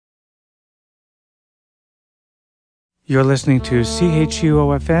You're listening to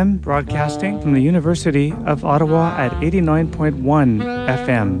CHUO-FM, broadcasting from the University of Ottawa at 89.1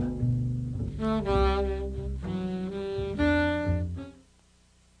 FM.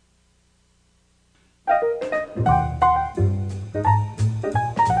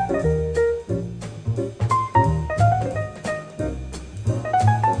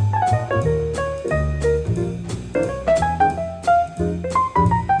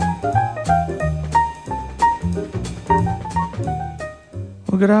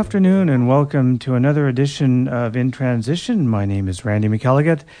 Good afternoon and welcome to another edition of In Transition. My name is Randy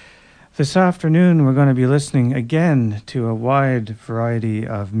McElligott. This afternoon we're going to be listening again to a wide variety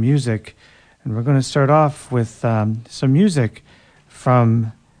of music, and we're going to start off with some music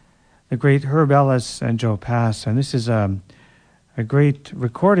from the great Herb Ellis and Joe Pass, and this is a great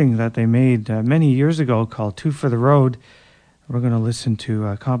recording that they made many years ago called Two for the Road. We're going to listen to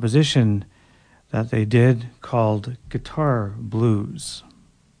a composition that they did called Guitar Blues.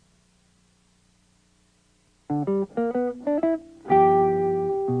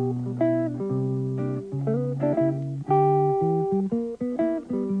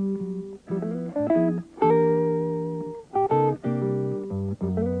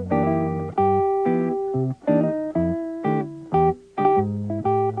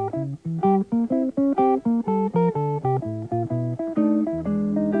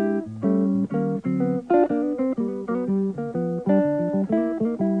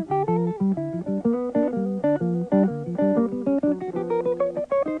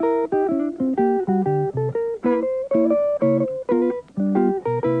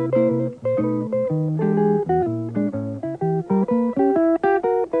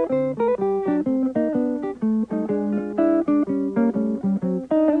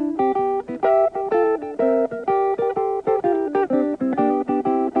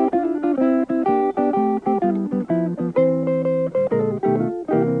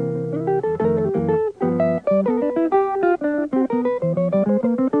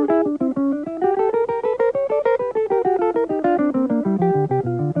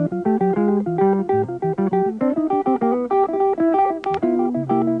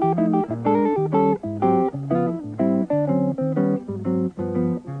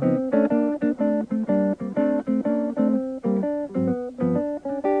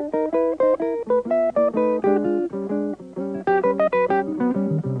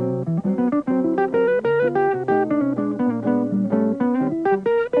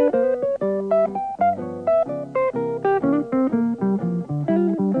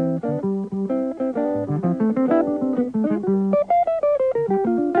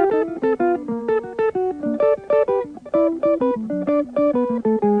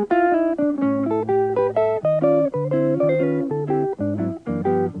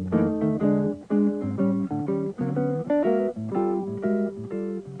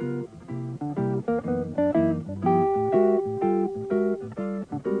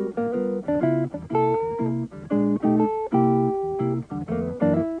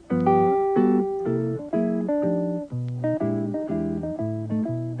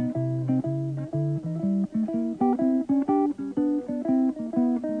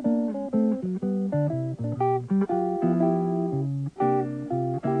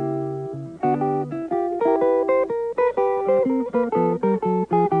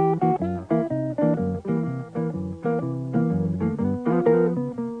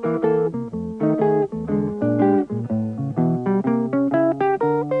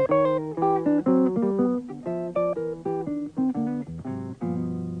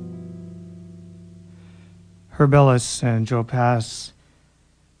 Herb Ellis and Joe Pass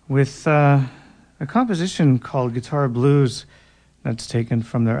with a composition called Guitar Blues that's taken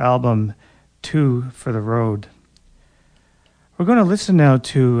from their album Two for the Road. We're going to listen now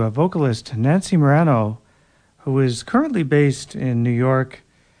to vocalist Nancy Morano, who is currently based in New York,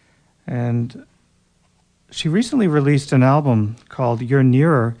 and she recently released an album called You're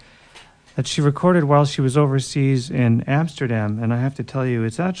Nearer that she recorded while she was overseas in Amsterdam, and I have to tell you,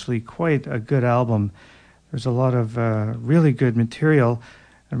 it's actually quite a good album. There's a lot of really good material,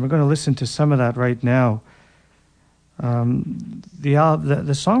 and we're going to listen to some of that right now.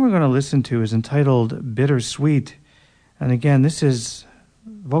 The song we're going to listen to is entitled Bittersweet, and again, this is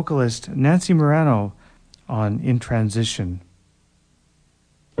vocalist Nancy Morano on In Transition.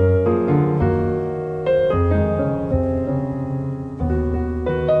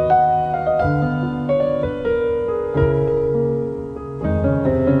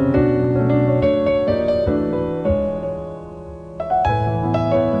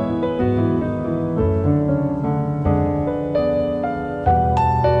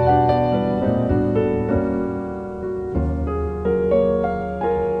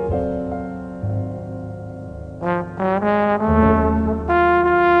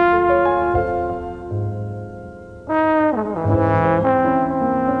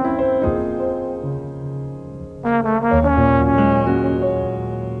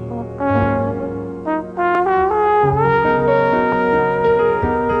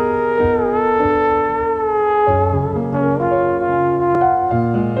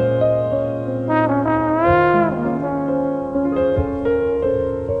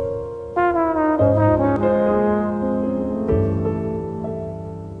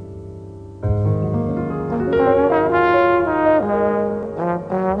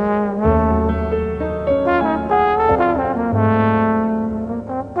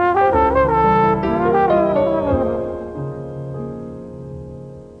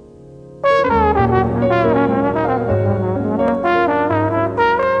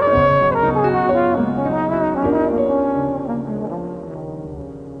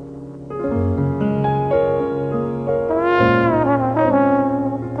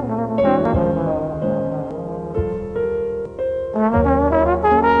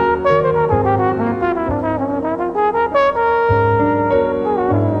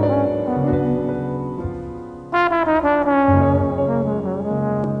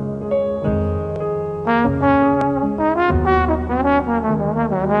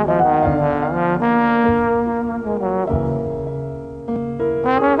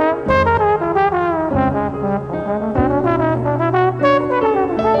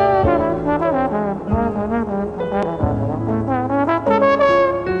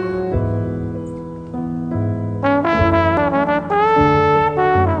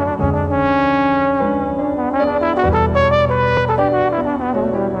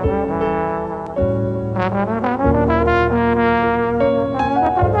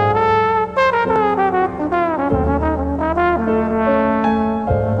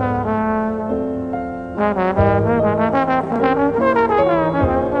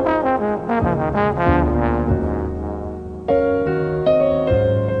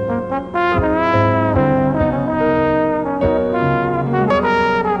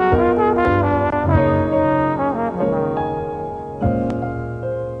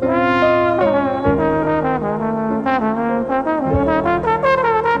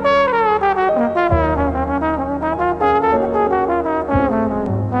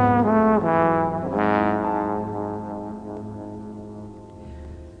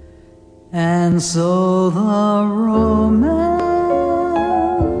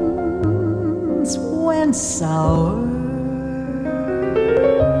 and sour,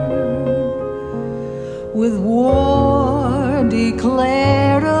 with war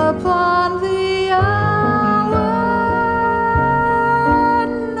declared upon the hour.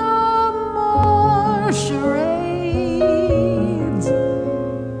 No more charades,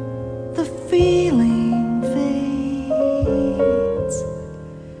 the feeling fades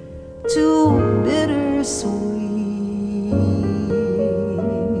to bittersweet.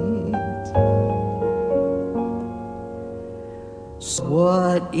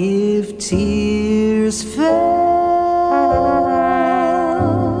 What if tears fell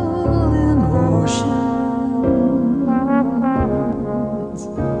in oceans?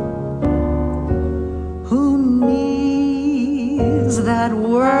 Who needs that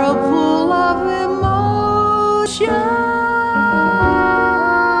whirlpool of emotions?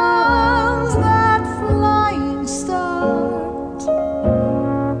 That flying start,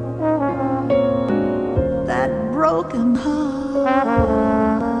 that broken heart,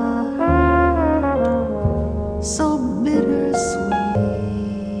 so bittersweet.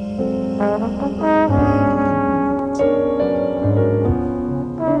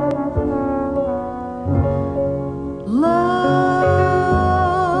 Love,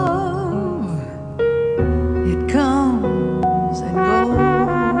 it comes and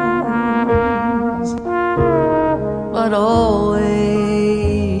goes, but always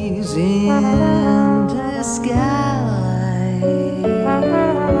in disguise.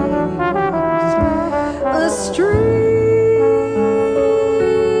 A string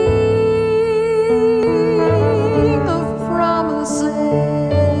of promises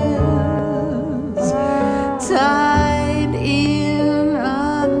tied in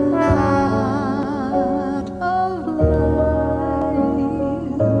a knot of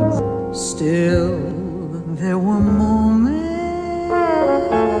lies. Still, there were moments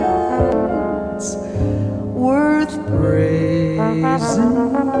worth praising,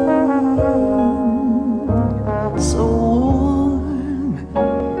 so warm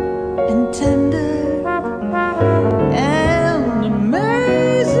and tender and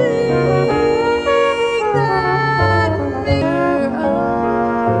amazing, that mixture of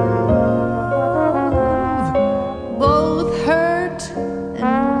both hurt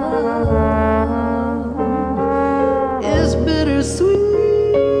and love is bittersweet.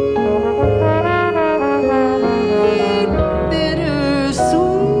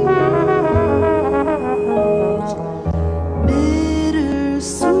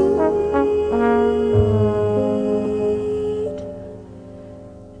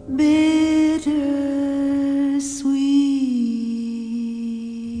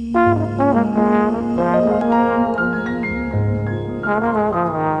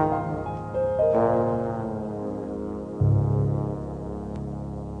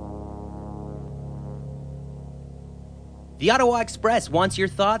 The Ottawa Express wants your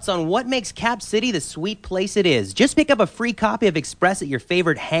thoughts on what makes Cap City the sweet place it is. Just pick up a free copy of Express at your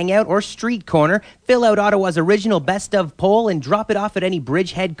favorite hangout or street corner, fill out Ottawa's original best of poll, and drop it off at any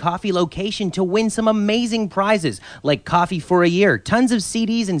Bridgehead Coffee location to win some amazing prizes, like coffee for a year, tons of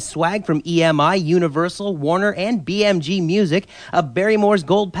CDs and swag from EMI, Universal, Warner, and BMG Music, a Barrymore's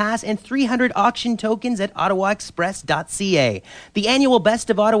Gold Pass, and 300 auction tokens at ottawaexpress.ca. The annual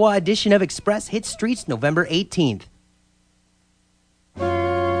Best of Ottawa edition of Express hits streets November 18th.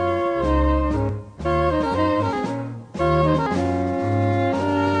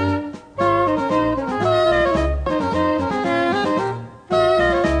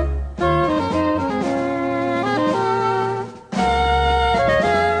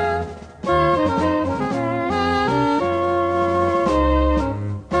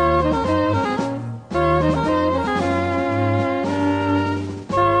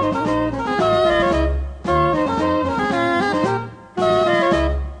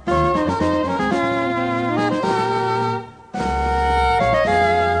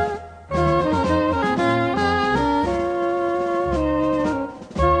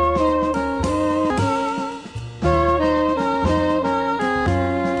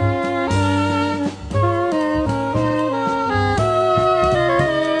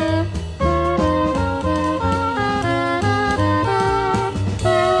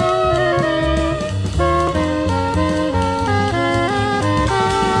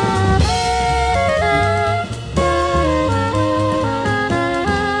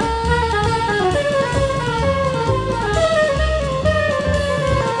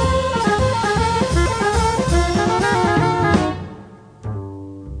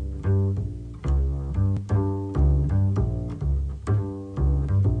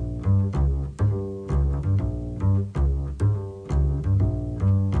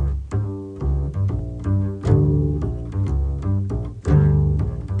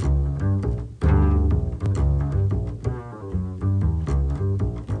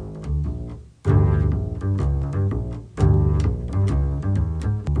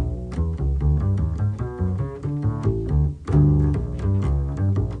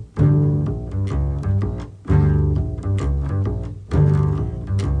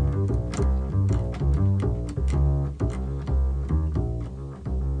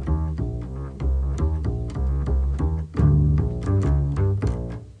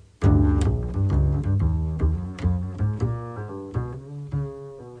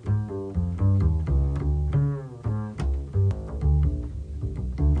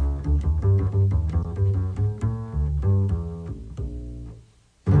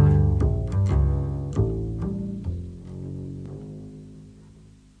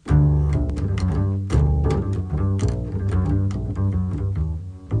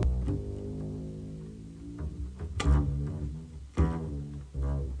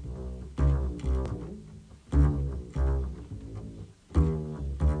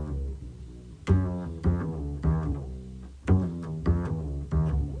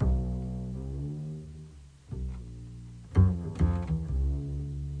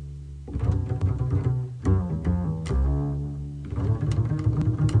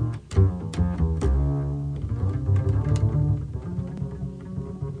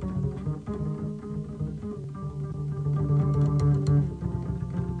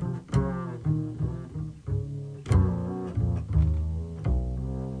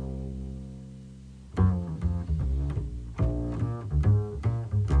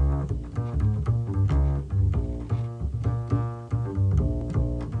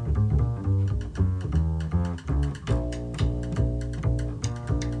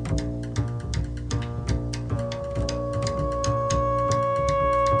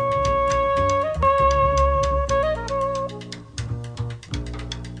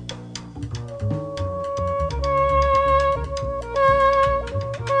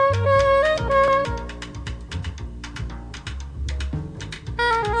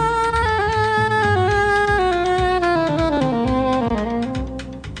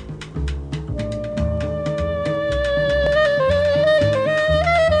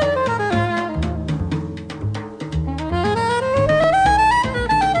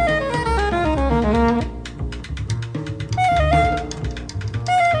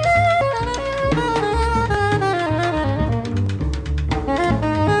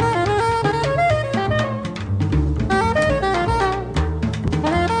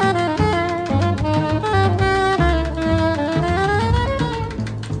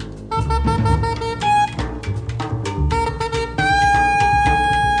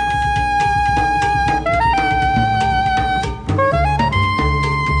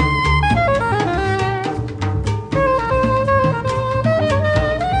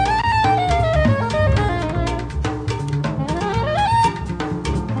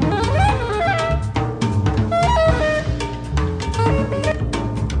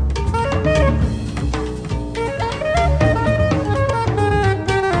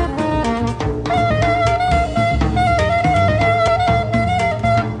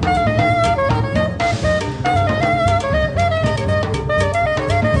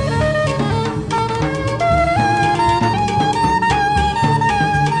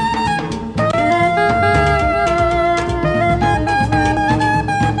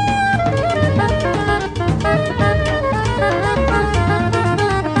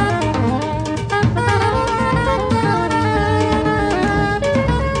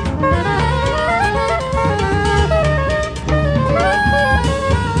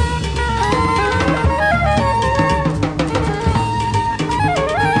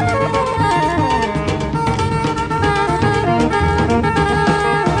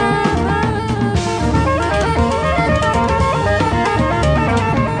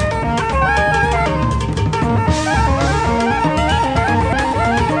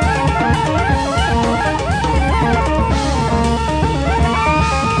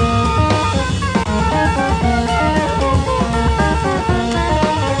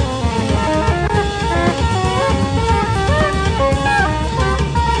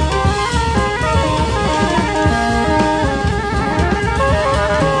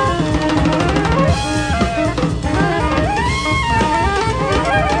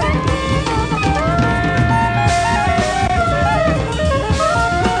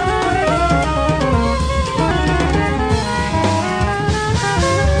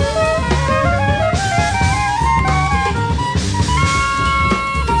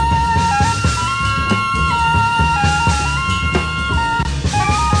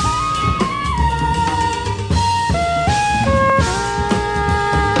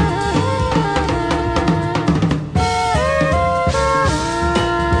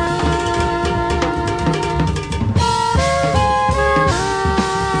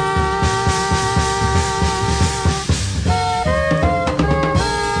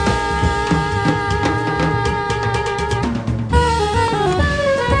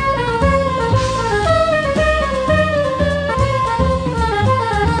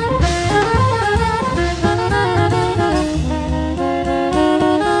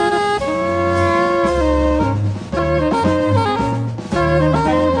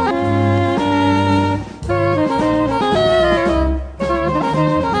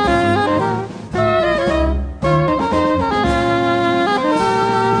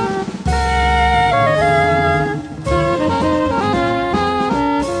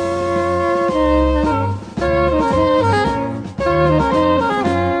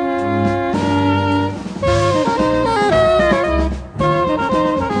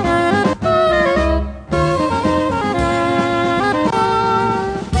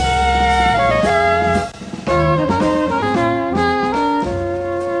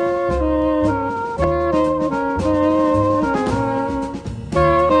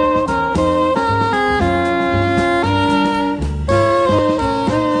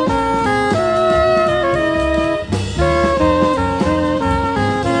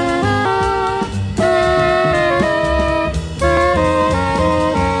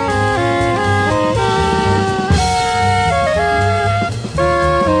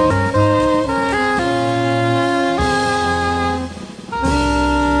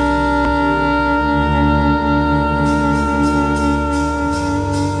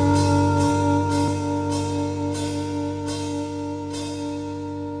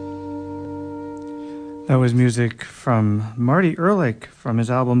 music from Marty Ehrlich from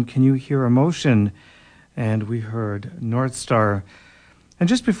his album Can You Hear Emotion? And we heard North Star. And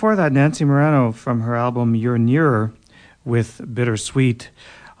just before that, Nancy Morano from her album You're Nearer with Bittersweet.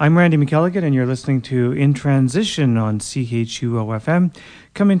 I'm Randy McElligott, and you're listening to In Transition on CHUO-FM,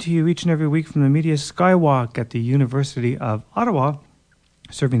 coming to you each and every week from the Media Skywalk at the University of Ottawa,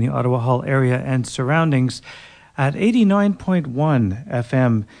 serving the Ottawa Hall area and surroundings at 89.1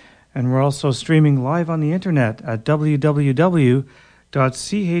 FM. And we're also streaming live on the internet at www.chuo.fm.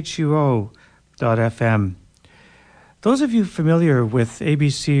 Those of you familiar with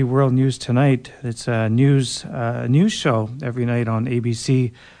ABC World News Tonight, it's a news show every night on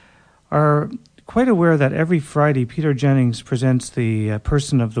ABC, are quite aware that every Friday Peter Jennings presents the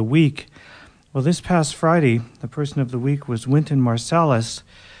Person of the Week. Well, this past Friday, the Person of the Week was Wynton Marsalis,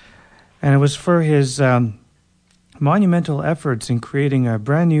 and it was for his monumental efforts in creating a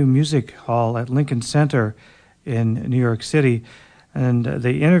brand new music hall at Lincoln Center in New York City. And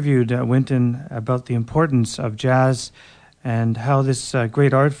they interviewed Wynton about the importance of jazz and how this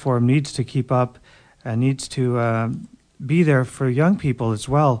great art form needs to keep up and needs to be there for young people as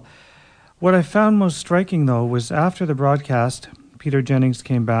well. What I found most striking, though, was after the broadcast, Peter Jennings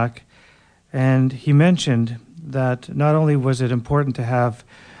came back and he mentioned that not only was it important to have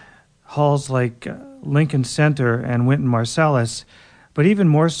halls like Lincoln Center and Wynton Marsalis, but even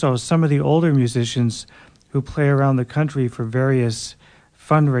more so some of the older musicians who play around the country for various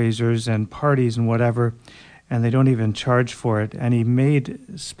fundraisers and parties and whatever, and they don't even charge for it. And he made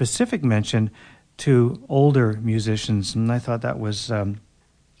specific mention to older musicians, and I thought that was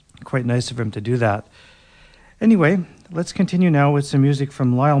quite nice of him to do that. Anyway, let's continue now with some music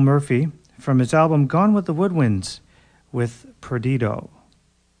from Lyle Murphy from his album Gone with the Woodwinds with Perdido.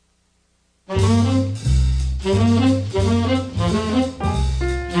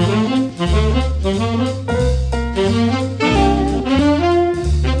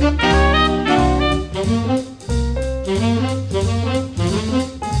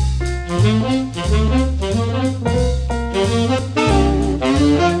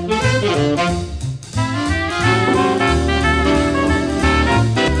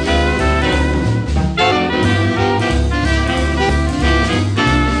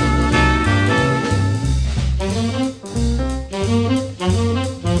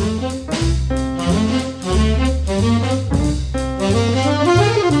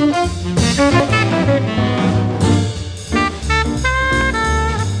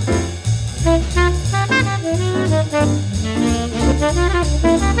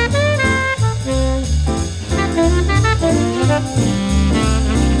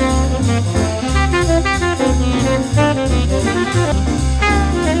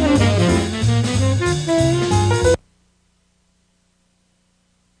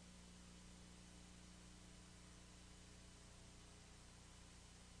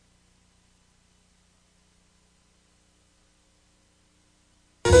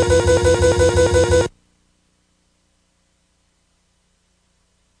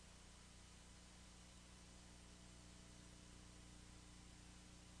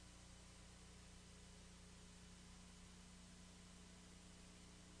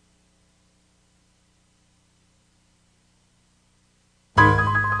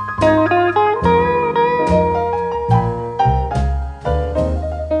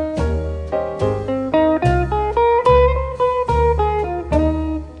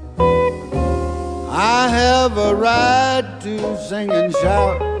 Sing and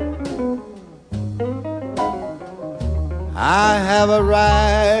shout. I have a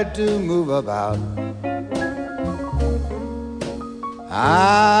right to move about.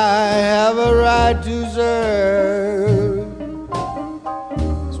 I have a right to serve,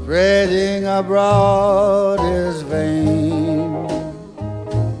 spreading abroad His fame.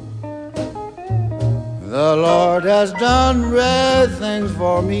 The Lord has done great things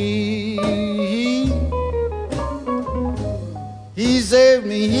for me. He saved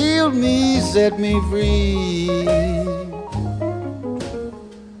me, healed me, set me free.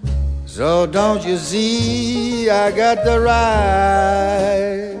 So don't you see, I got the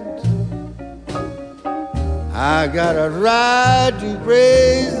right. I got a right to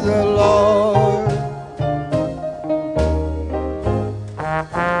praise the Lord.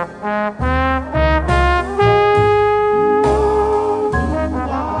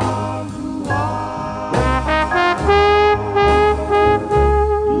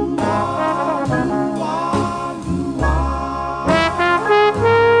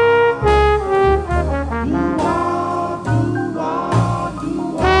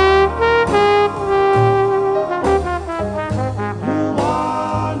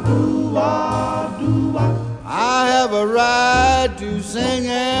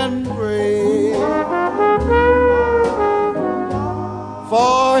 and pray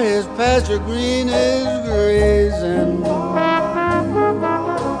for his pasture green is grazing,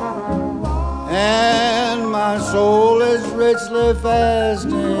 and my soul is richly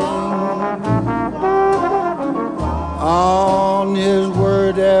fasting on his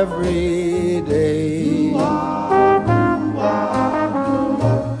word every day.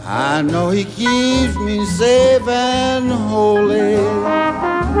 I know he keeps me safe and holy,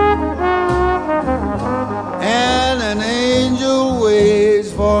 and an angel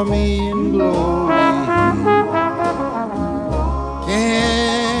waits for me in glory.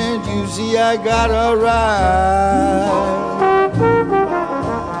 Can't you see I got a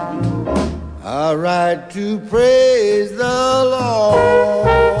right to praise the Lord?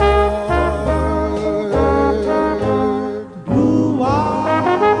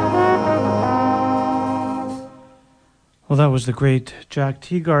 Well, that was the great Jack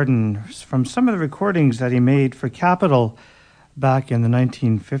Teagarden from some of the recordings that he made for Capitol back in the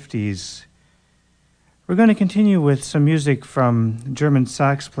 1950s. We're going to continue with some music from German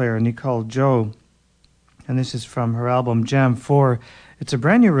sax player Nicole Jo, and this is from her album Jam 4. It's a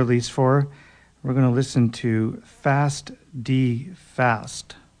brand new release for her. We're going to listen to Fast D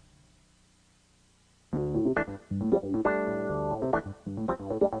Fast.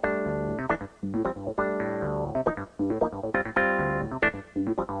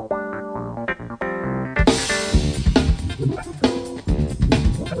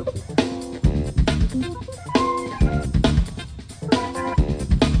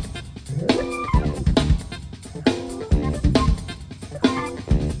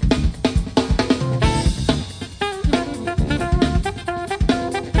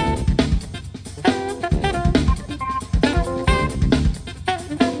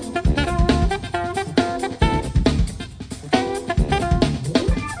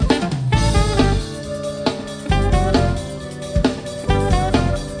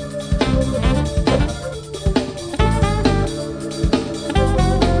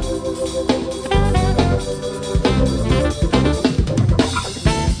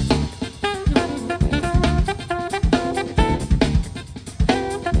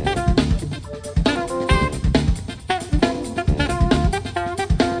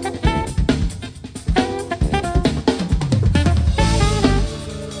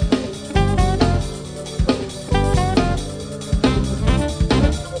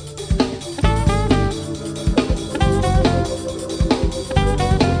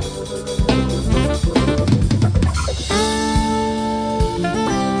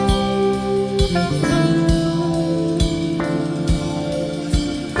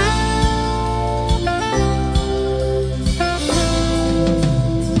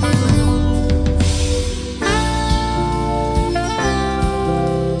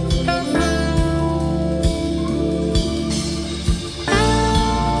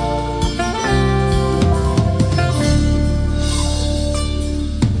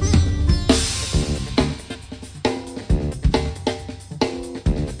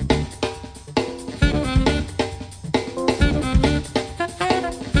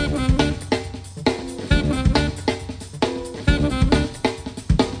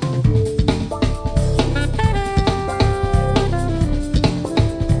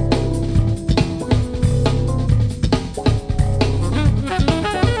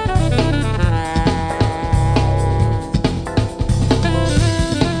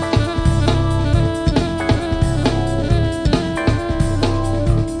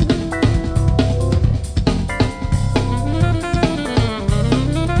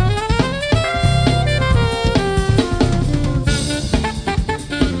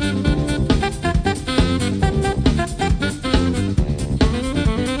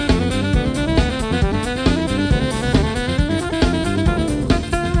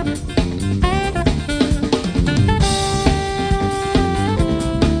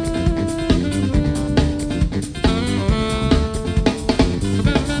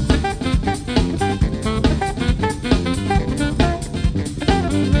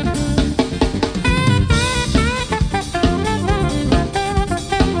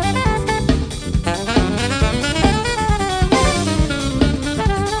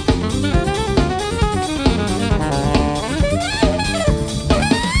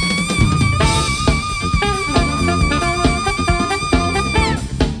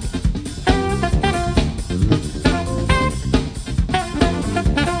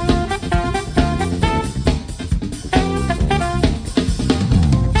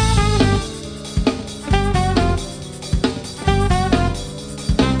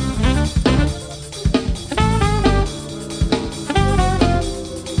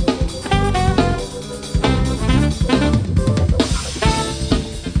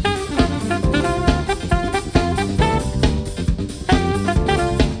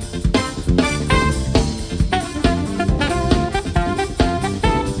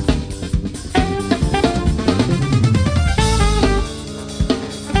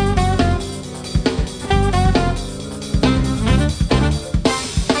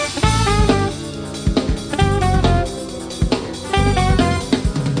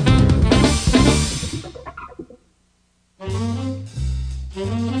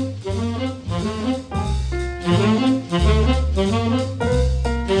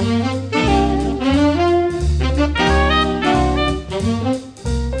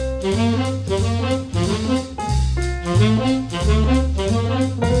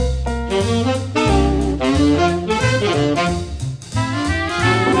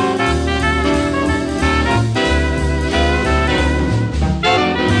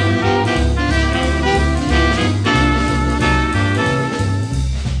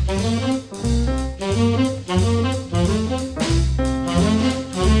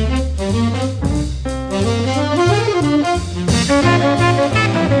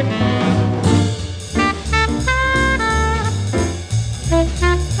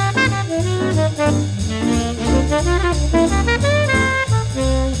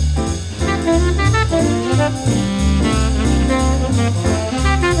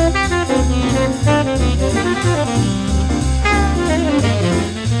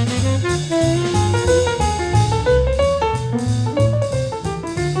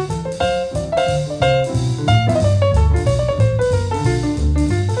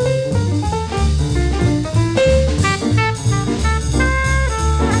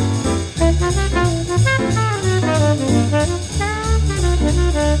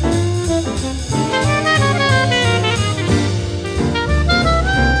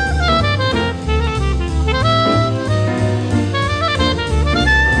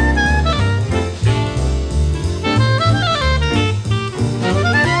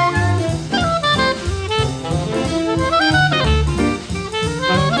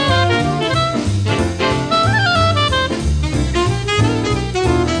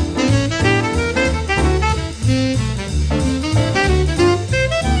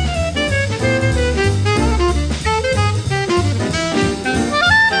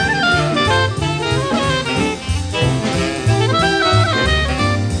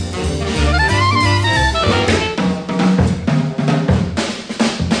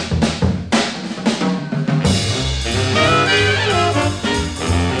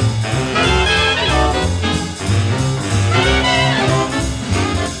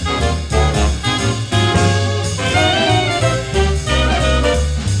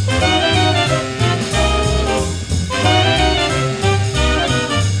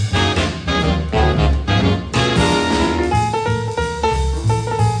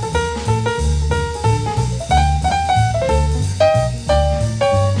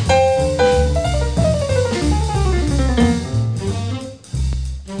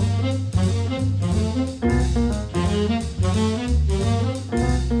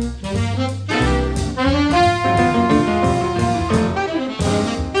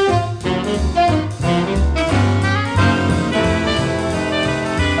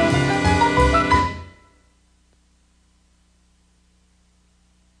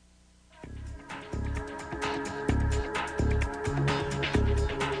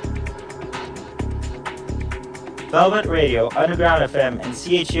 Velvet Radio, Underground FM, and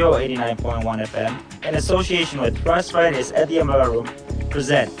CHEO 89.1 FM, in association with Trust Fridays at the Umbrella Room,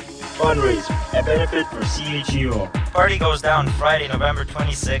 present Fundraiser, a benefit for CHEO. Party goes down Friday, November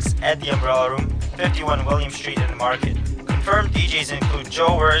 26th at the Umbrella Room, 51 William Street in the Market. Confirmed DJs include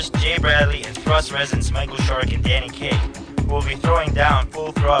Joe Wurst, Jay Bradley, and Thrust residents Michael Shark and Danny Kaye, who will be throwing down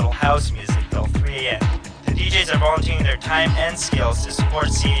full-throttle house music till 3 a.m. The DJs are volunteering their time and skills to support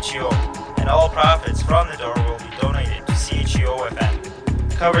CHEO, and all profits from the door will be donated to CHEO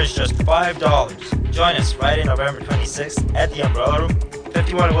FM. Cover is just $5. Join us Friday, November 26th at the Umbrella Room,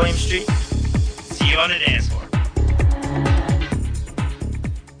 51 William Street. See you on the dance floor.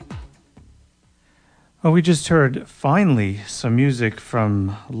 Well, we just heard, finally, some music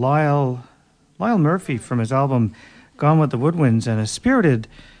from Lyle Murphy from his album Gone with the Woodwinds, and a spirited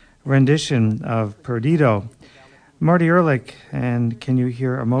rendition of Perdido. Marty Ehrlich and Can You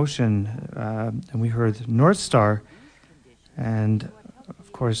Hear Emotion? And we heard North Star. And,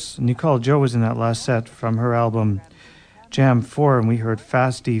 of course, Nicole Jo was in that last set from her album Jam 4, and we heard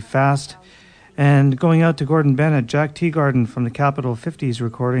Fasty Fast. And going out to Gordon Bennett, Jack Teagarden from the Capital 50s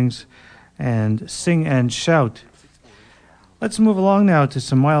recordings, and Sing and Shout. Let's move along now to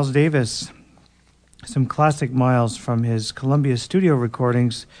some Miles Davis, some classic Miles from his Columbia studio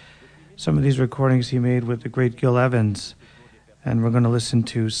recordings. Some of these recordings he made with the great Gil Evans. And we're going to listen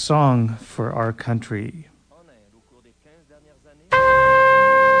to Song for Our Country.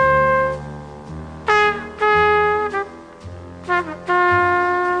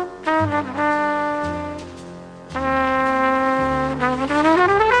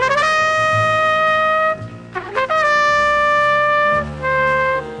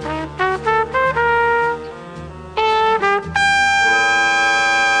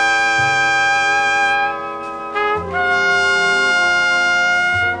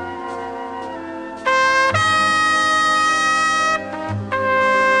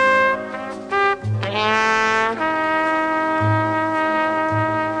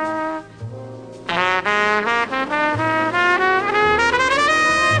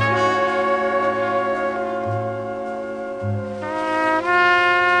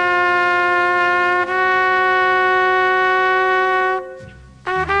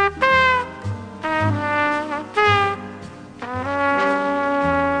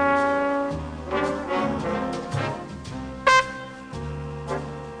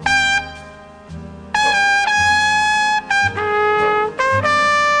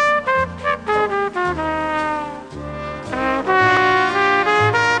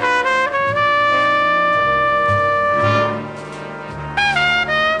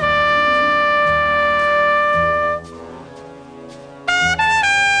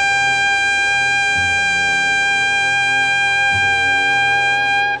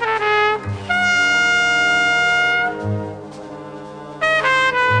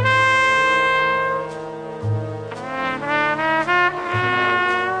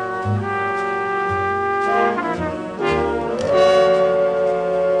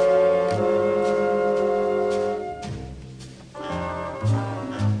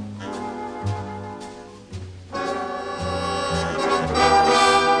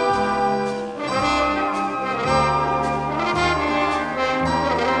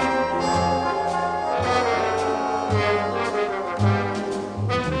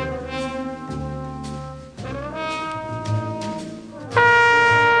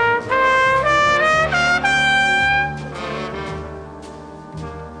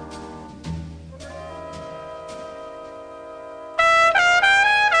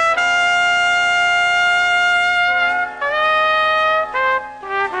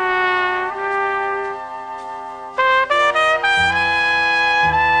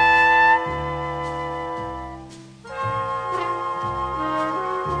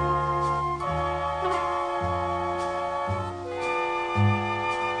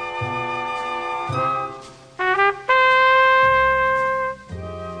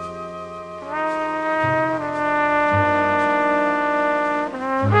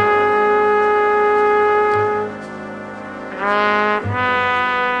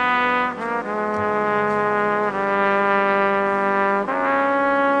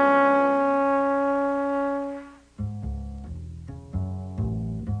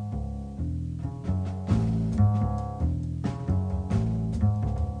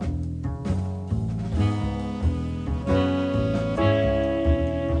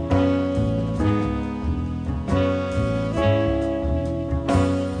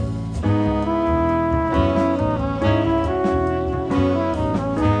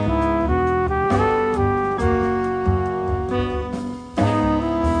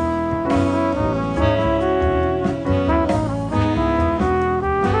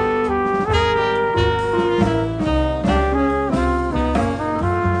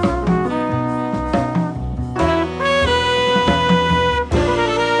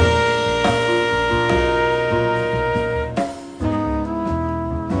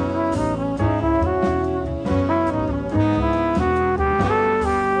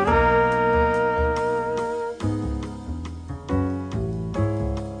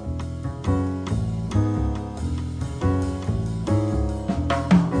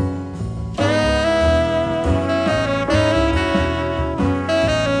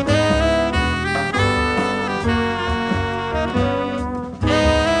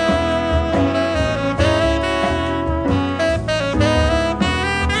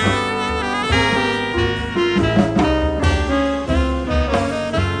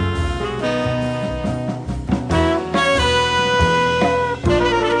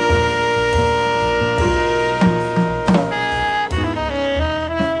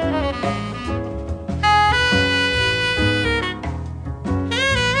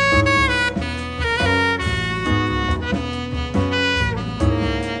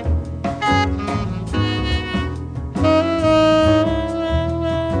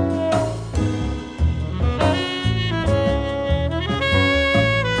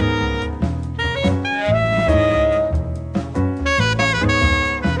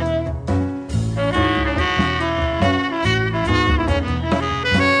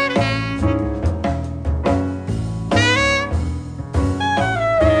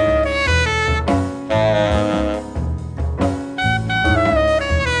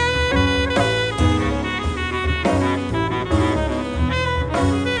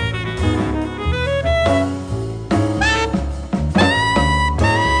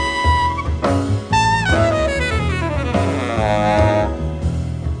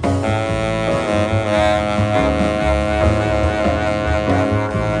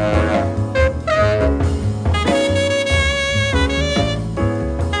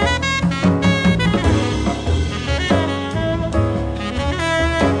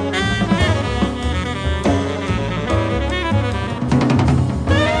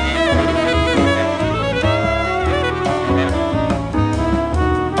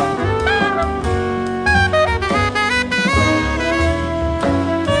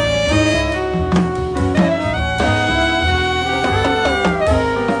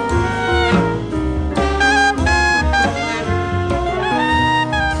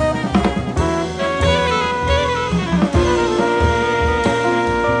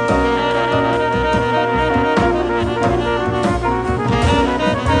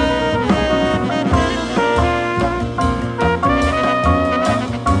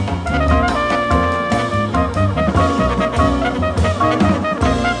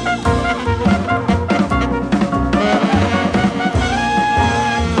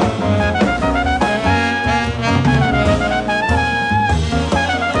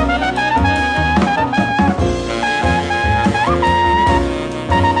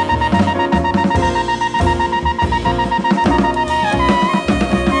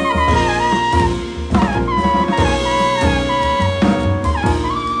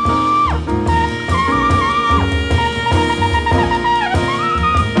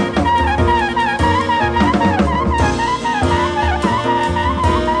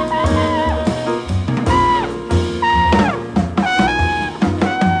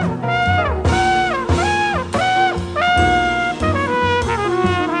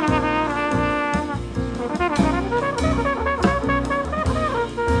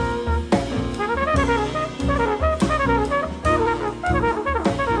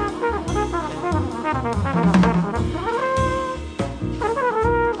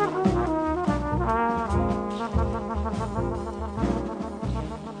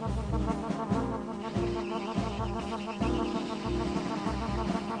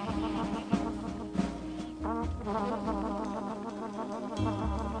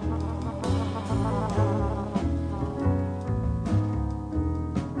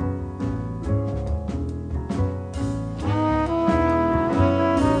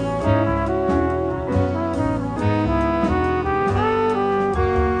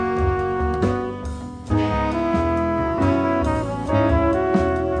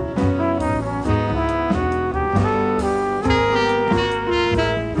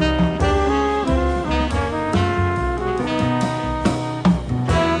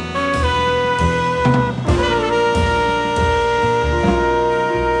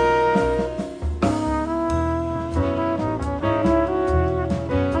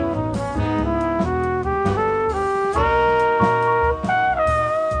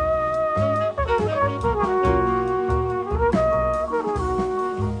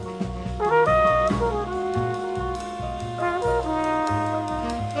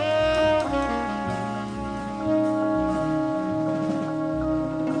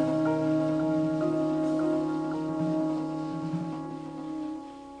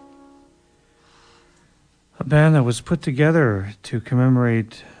 a band that was put together to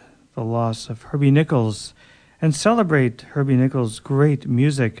commemorate the loss of Herbie Nichols and celebrate Herbie Nichols' great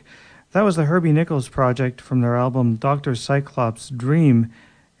music. That was the Herbie Nichols Project from their album Dr. Cyclops' Dream,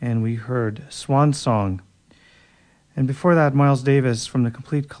 and we heard Swan Song. And before that, Miles Davis from the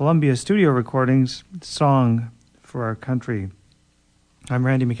Complete Columbia studio recordings, Song for Our Country. I'm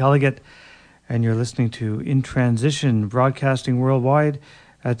Randy McElligott, and you're listening to In Transition, broadcasting worldwide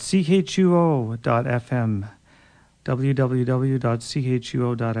at chuo.fm,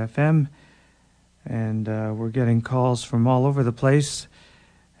 www.chuo.fm, and we're getting calls from all over the place,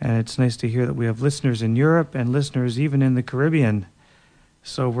 and it's nice to hear that we have listeners in Europe and listeners even in the Caribbean.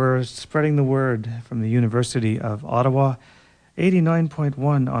 So we're spreading the word from the University of Ottawa,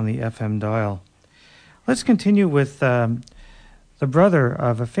 89.1 on the FM dial. Let's continue with the brother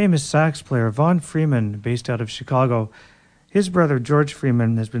of a famous sax player, Vaughn Freeman, based out of Chicago. His brother, George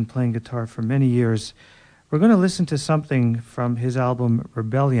Freeman, has been playing guitar for many years. We're going to listen to something from his album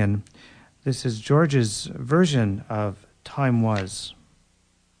Rebellion. This is George's version of Time Was.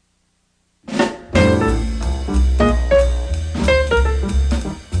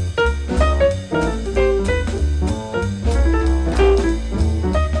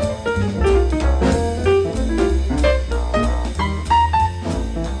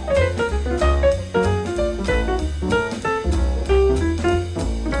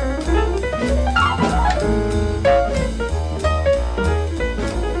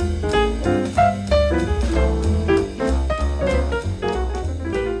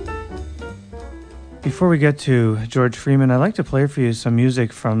 Before we get to George Freeman, I'd like to play for you some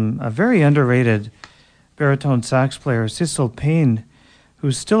music from a very underrated baritone sax player, Cecil Payne,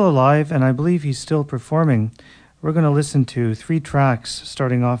 who's still alive, and I believe he's still performing. We're going to listen to 3 tracks,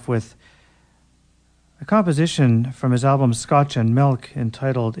 starting off with a composition from his album Scotch and Milk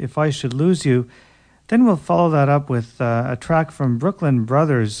entitled If I Should Lose You. Then we'll follow that up with a track from Brooklyn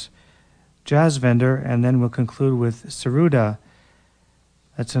Brothers, Jazz Vendor, and then we'll conclude with Saruda.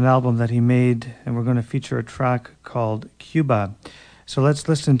 That's an album that he made, and we're going to feature a track called Cuba. So let's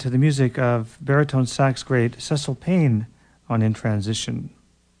listen to the music of baritone sax great Cecil Payne on In Transition.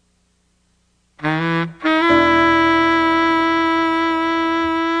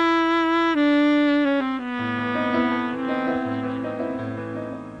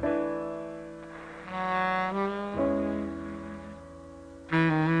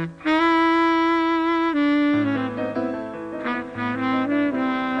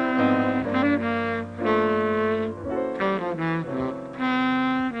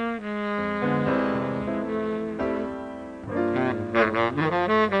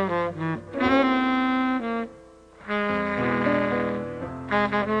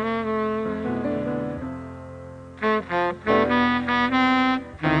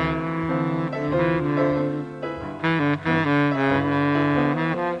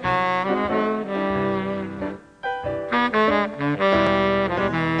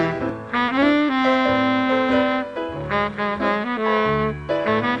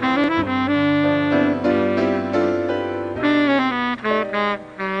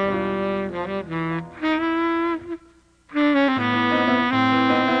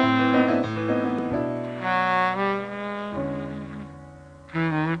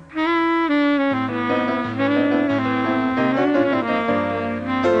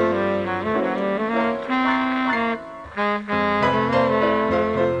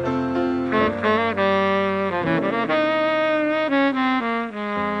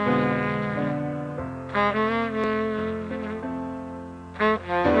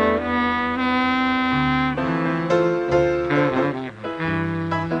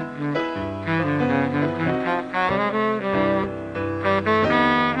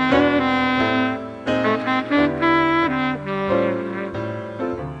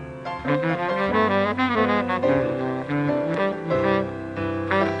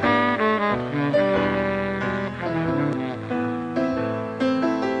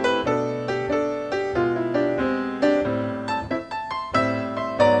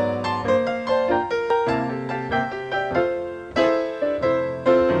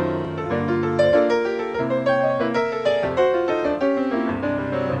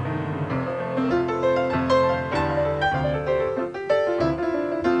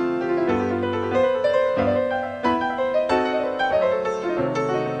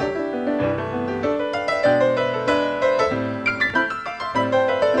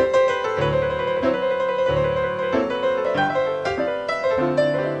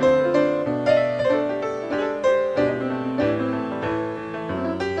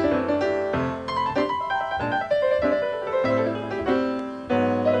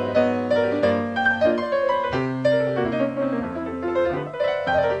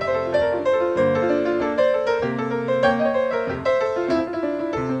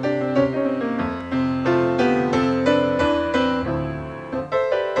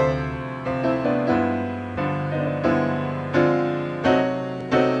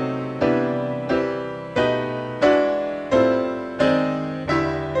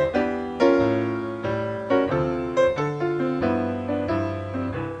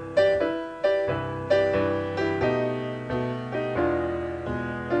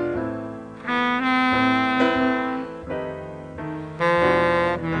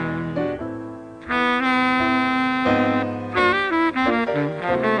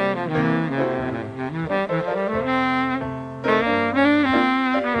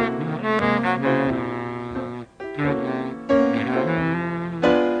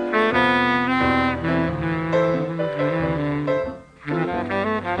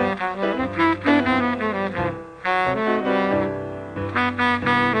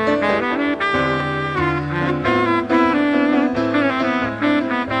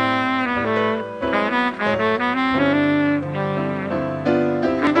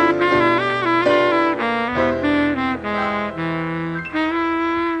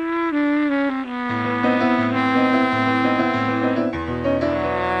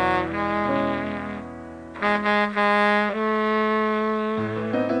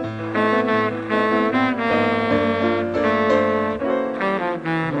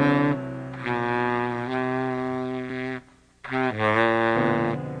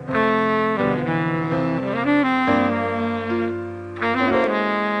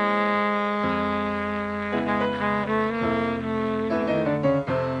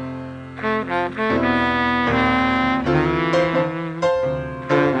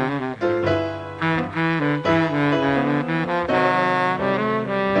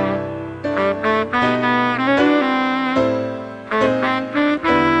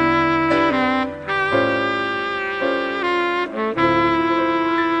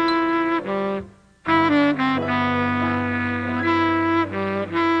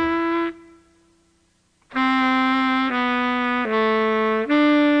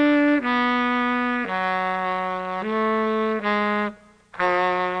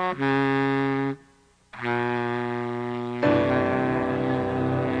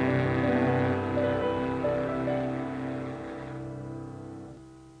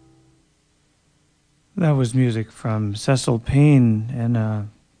 That was music from Cecil Payne, and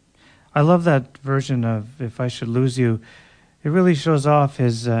I love that version of "If I Should Lose You." It really shows off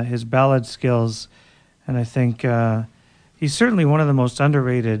his ballad skills, and I think he's certainly one of the most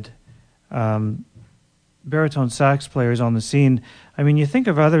underrated baritone sax players on the scene. I mean, you think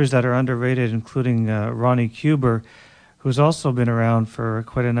of others that are underrated, including Ronnie Cuber, who's also been around for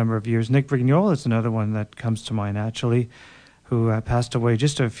quite a number of years. Nick Brignol is another one that comes to mind, actually, who passed away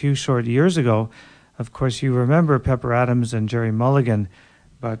just a few short years ago. Of course, you remember Pepper Adams and Jerry Mulligan,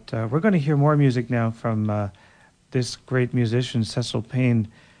 but we're going to hear more music now from this great musician, Cecil Payne,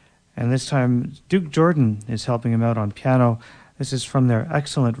 and this time Duke Jordan is helping him out on piano. This is from their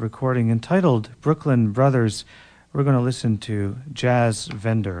excellent recording entitled Brooklyn Brothers. We're going to listen to Jazz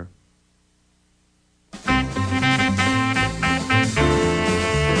Vendor.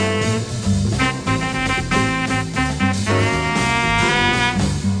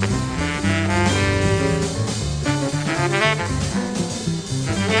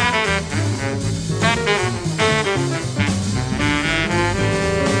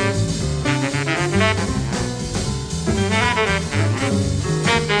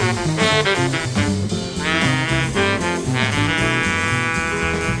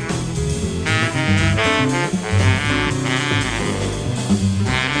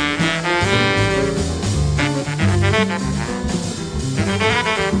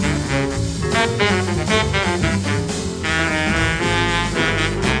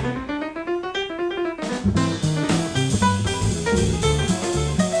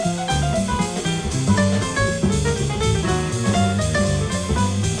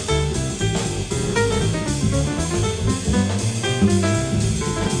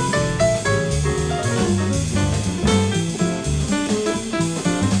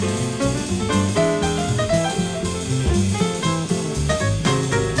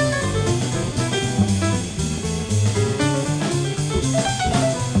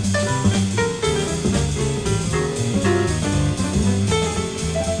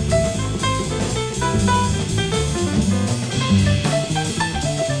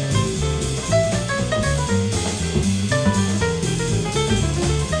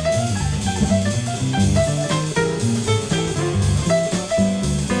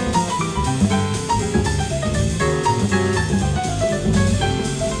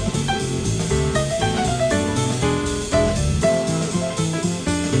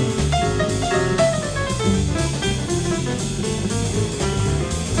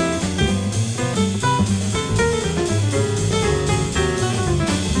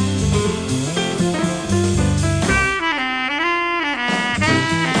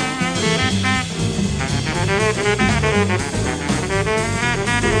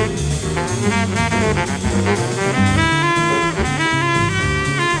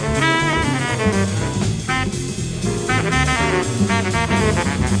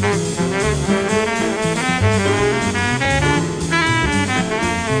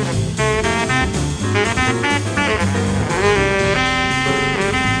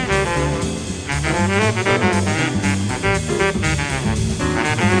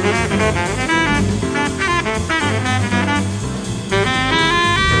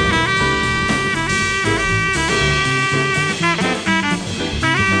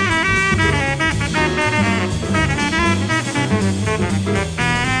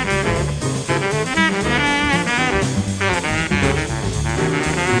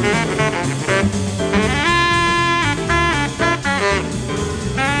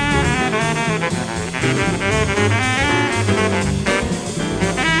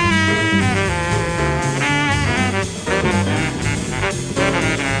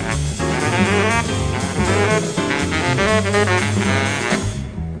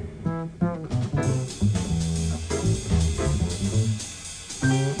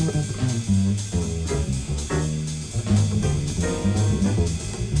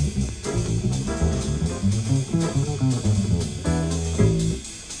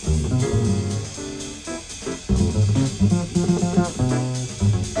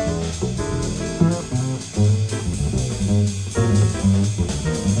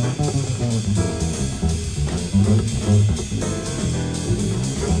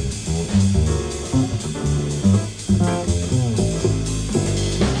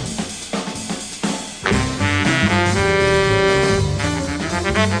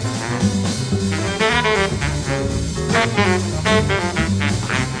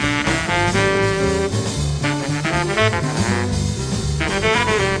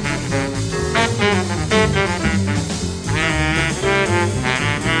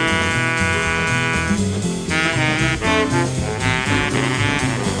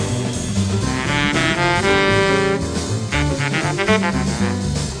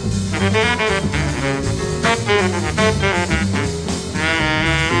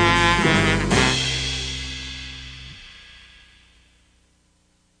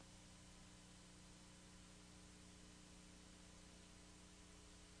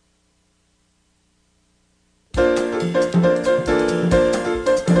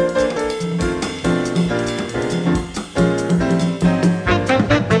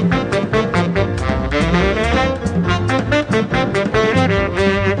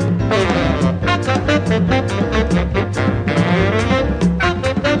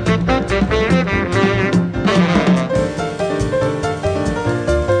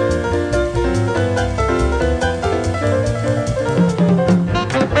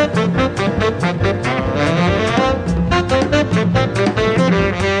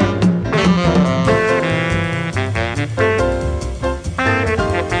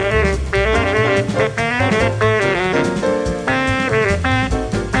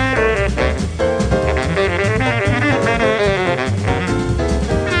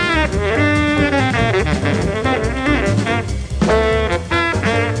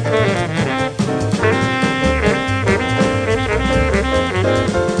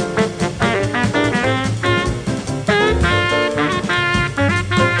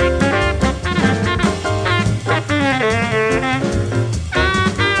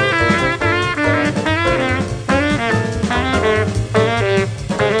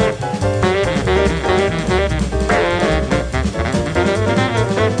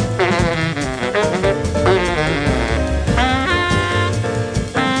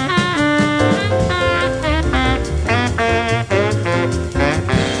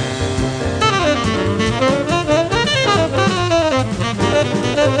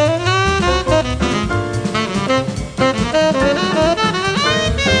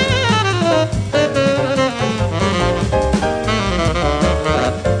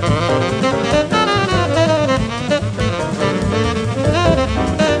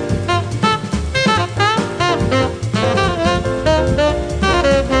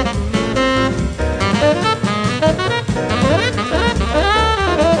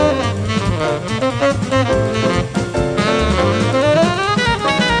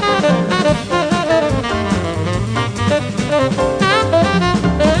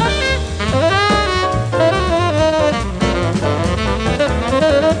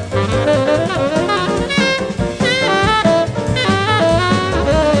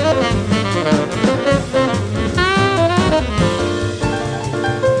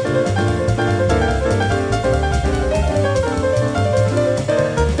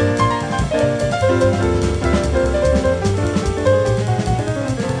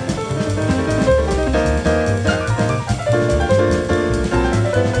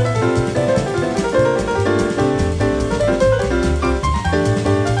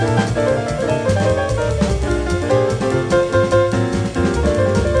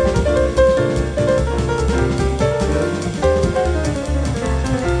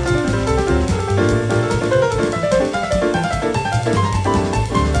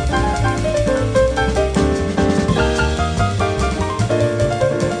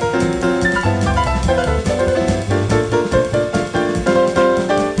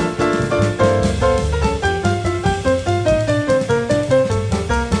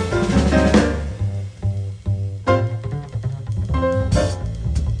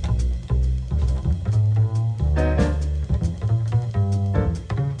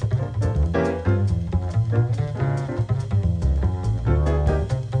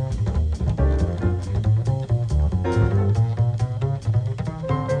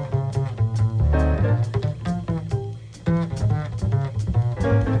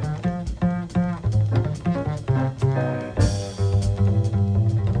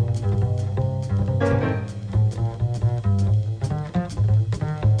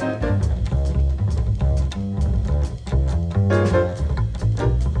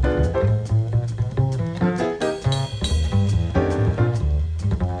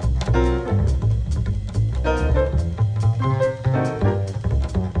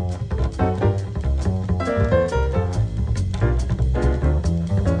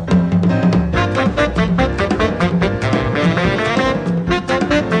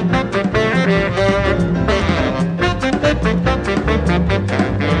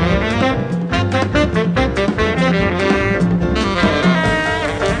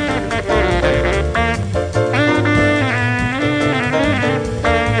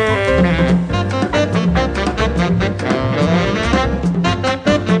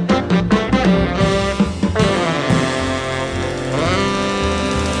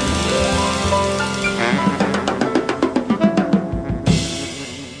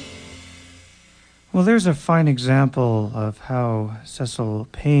 there's a fine example of how Cecil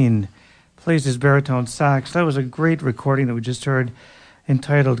Payne plays his baritone sax. That was a great recording that we just heard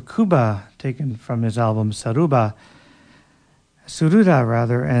entitled Cuba, taken from his album Suruda,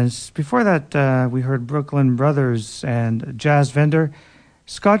 rather. And before that, we heard Brooklyn Brothers and Jazz Vendor.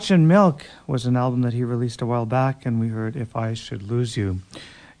 Scotch and Milk was an album that he released a while back, and we heard If I Should Lose You.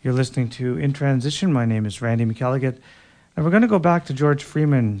 You're listening to In Transition. My name is Randy McElligott, and we're going to go back to George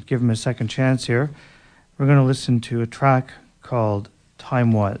Freeman, give him a second chance here. We're going to listen to a track called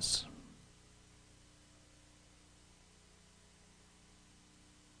Time Was.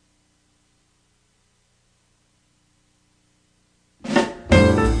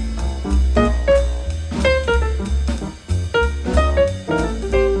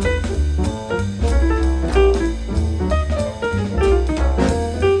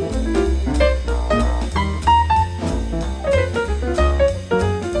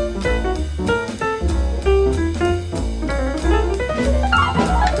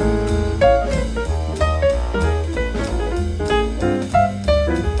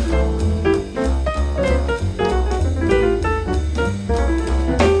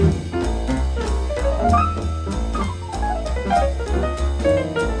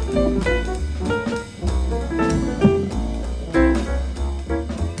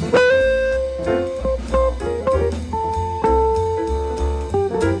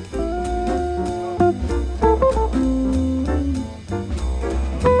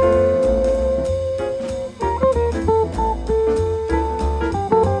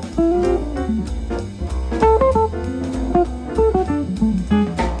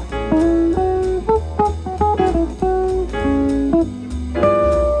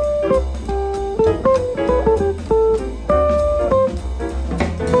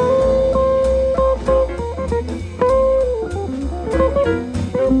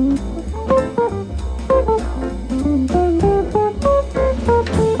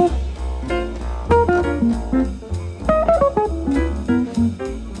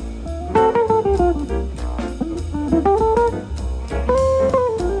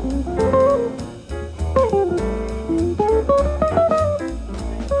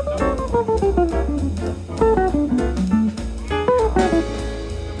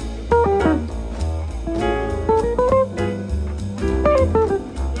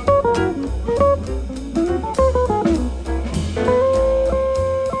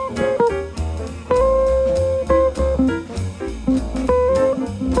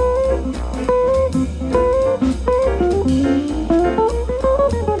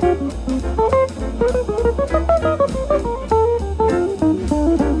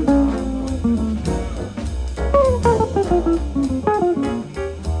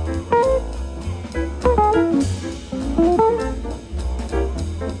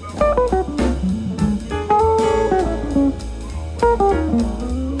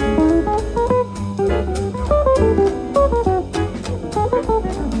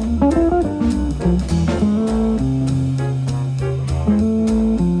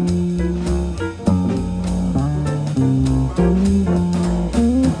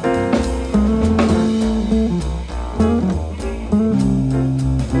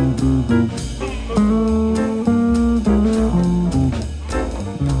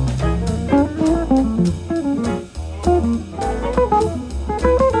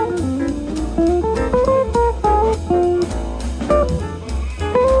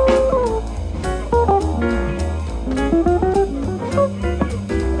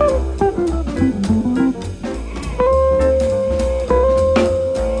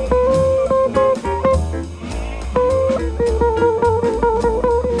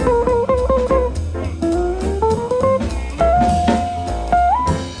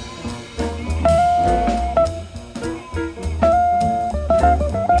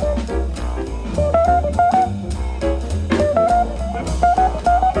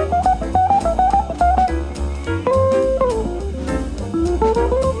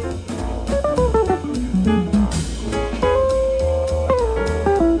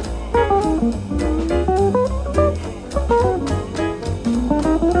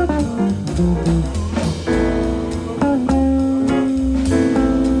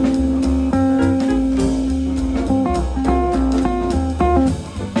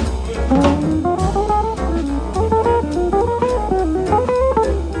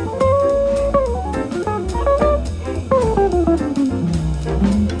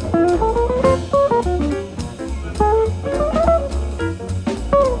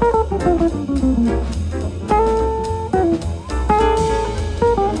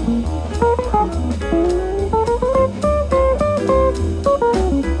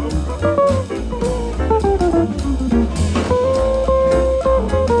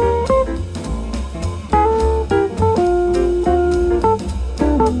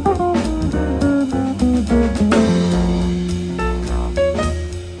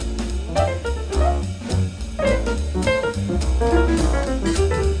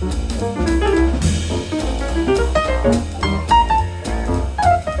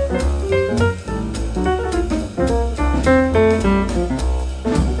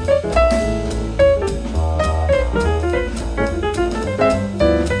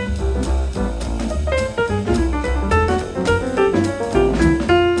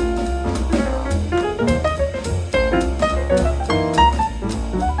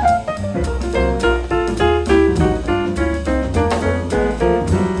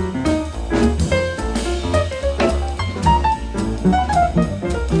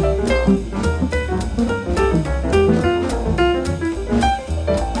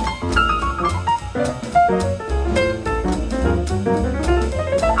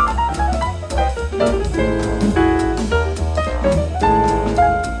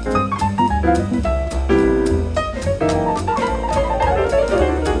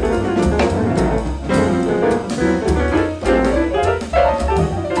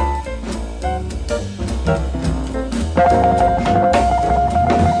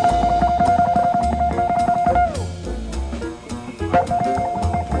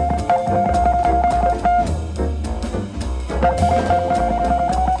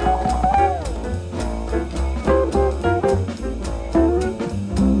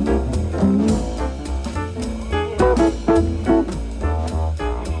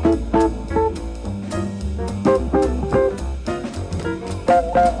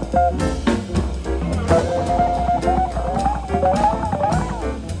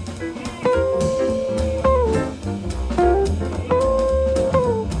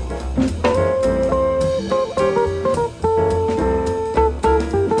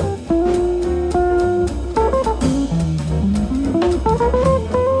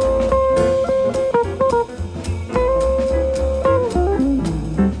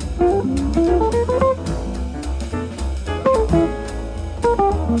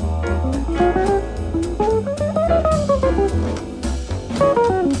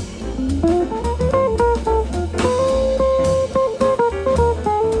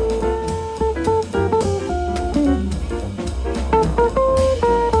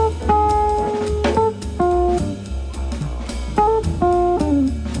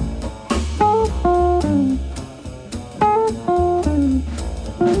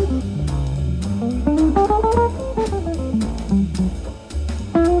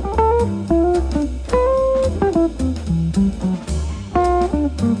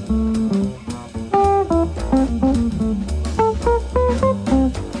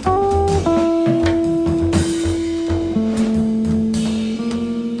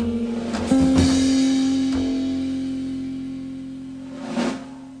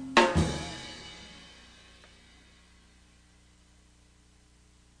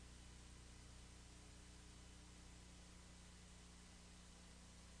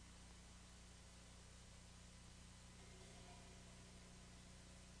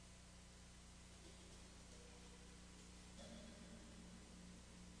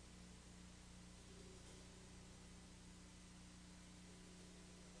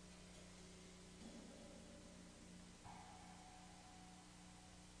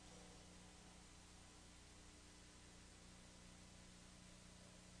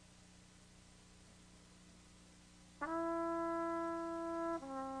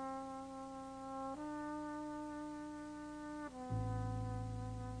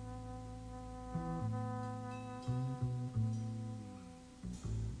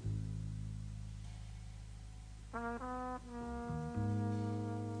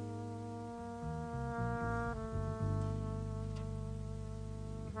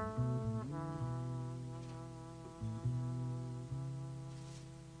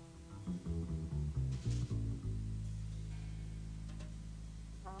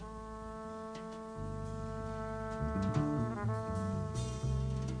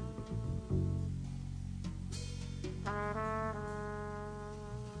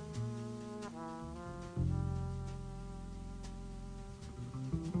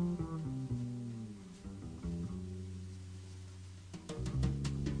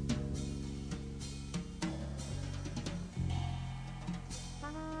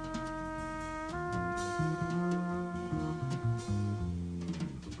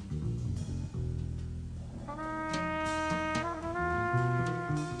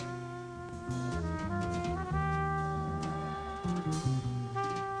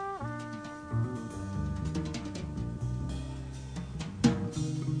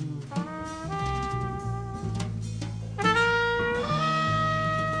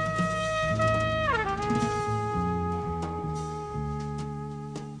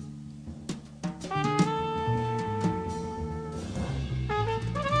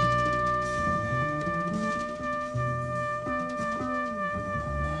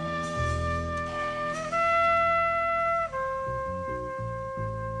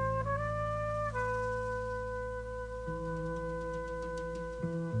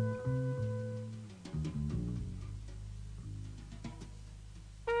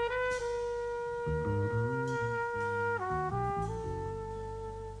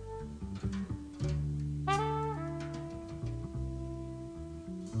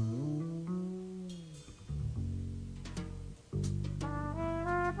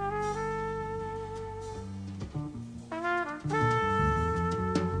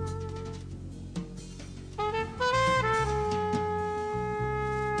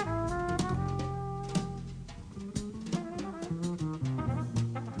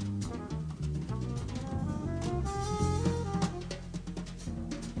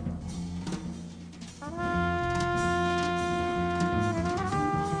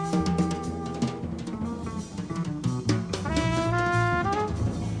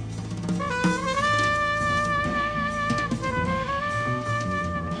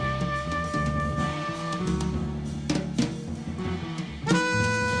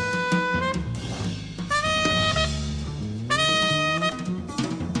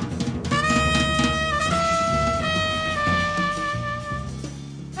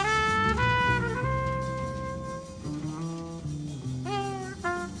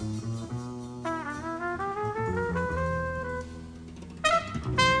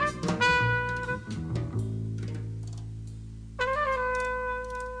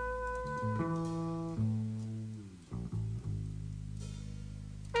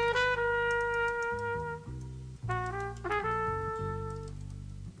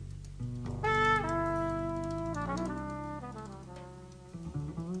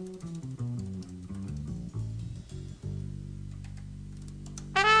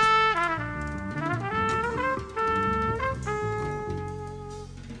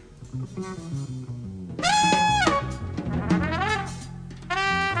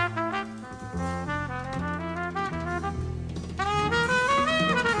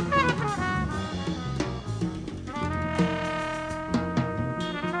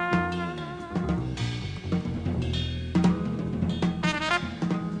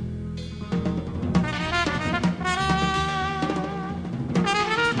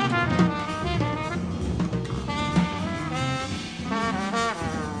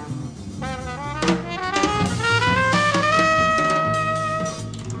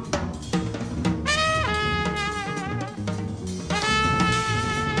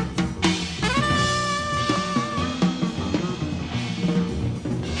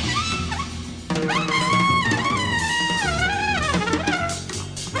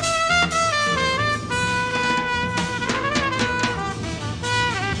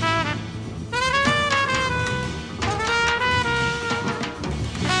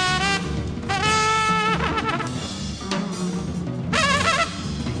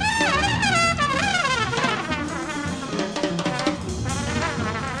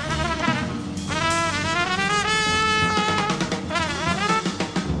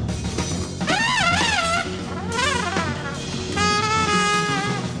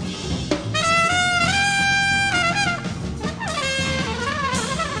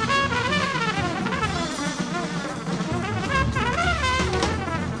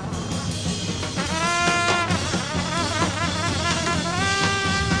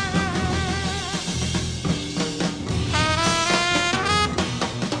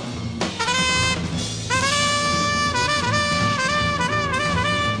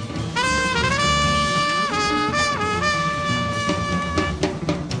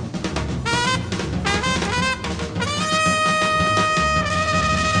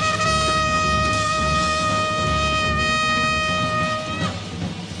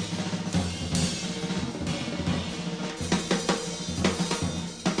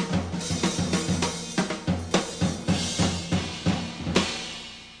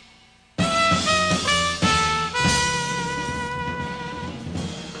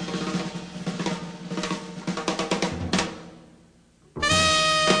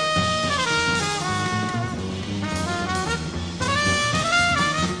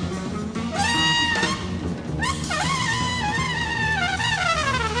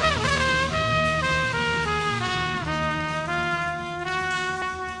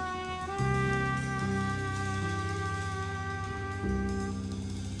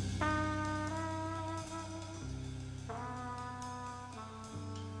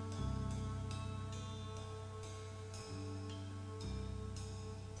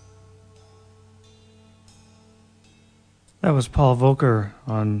 That was Paul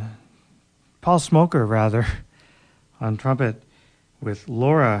Smoker rather, on trumpet with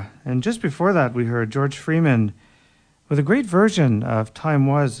Laura. And just before that, we heard George Freeman with a great version of Time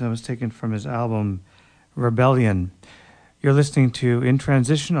Was that was taken from his album Rebellion. You're listening to In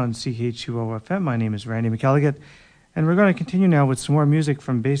Transition on CHUO FM. My name is Randy McElligott, and we're going to continue now with some more music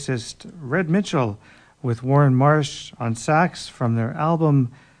from bassist Red Mitchell with Warren Marsh on sax from their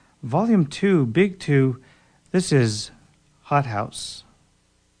album Volume 2, Big 2. This is Hot House.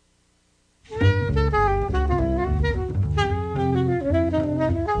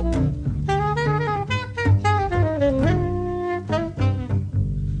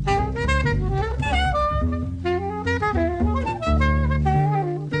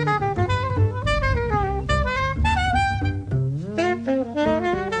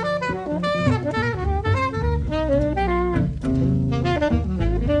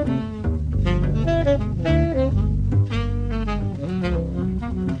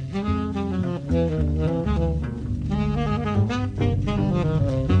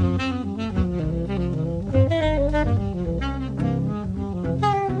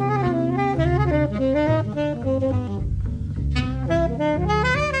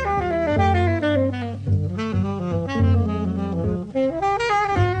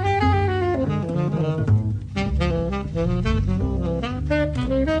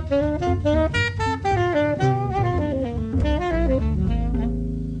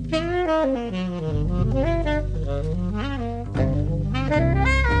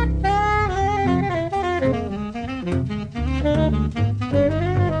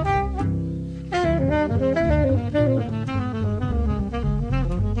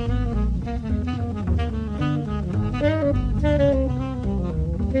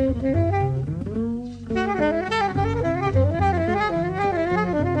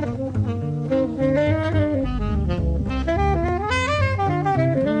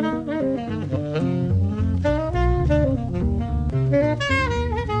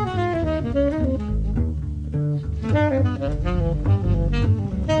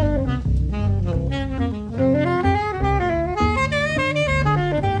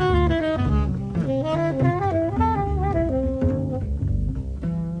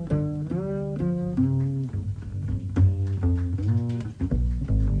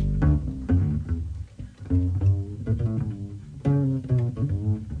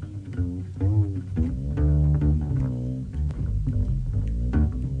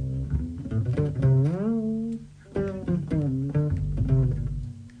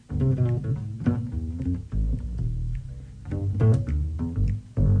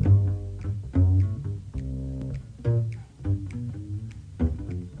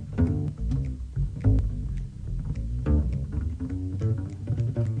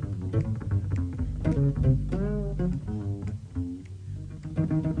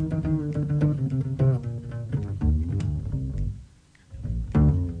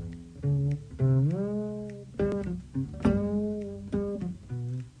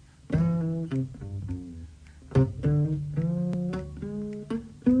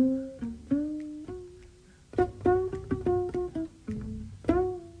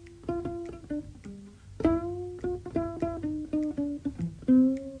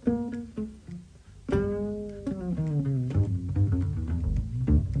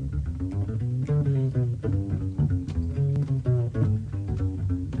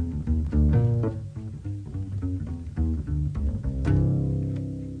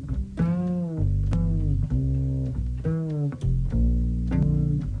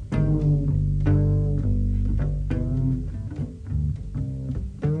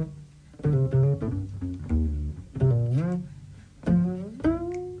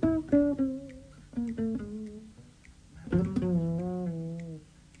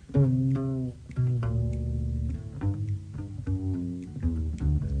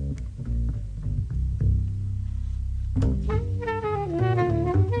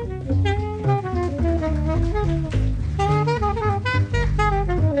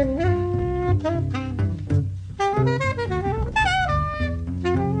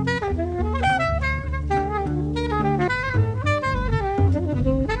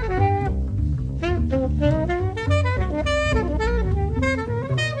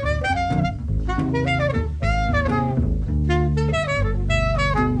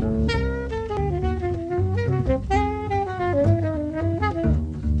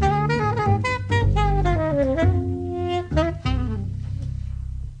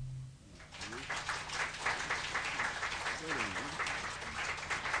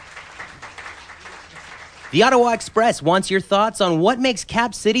 The Ottawa Express wants your thoughts on what makes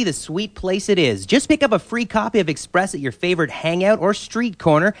Cap City the sweet place it is. Just pick up a free copy of Express at your favorite hangout or street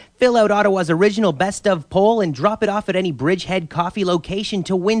corner, fill out Ottawa's original best of poll, and drop it off at any Bridgehead coffee location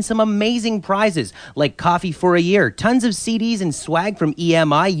to win some amazing prizes, like coffee for a year, tons of CDs and swag from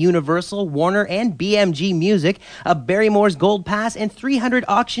EMI, Universal, Warner, and BMG Music, a Barrymore's Gold Pass, and 300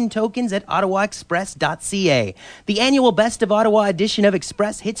 auction tokens at ottawaexpress.ca. The annual Best of Ottawa edition of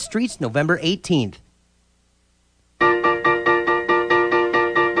Express hits streets November 18th.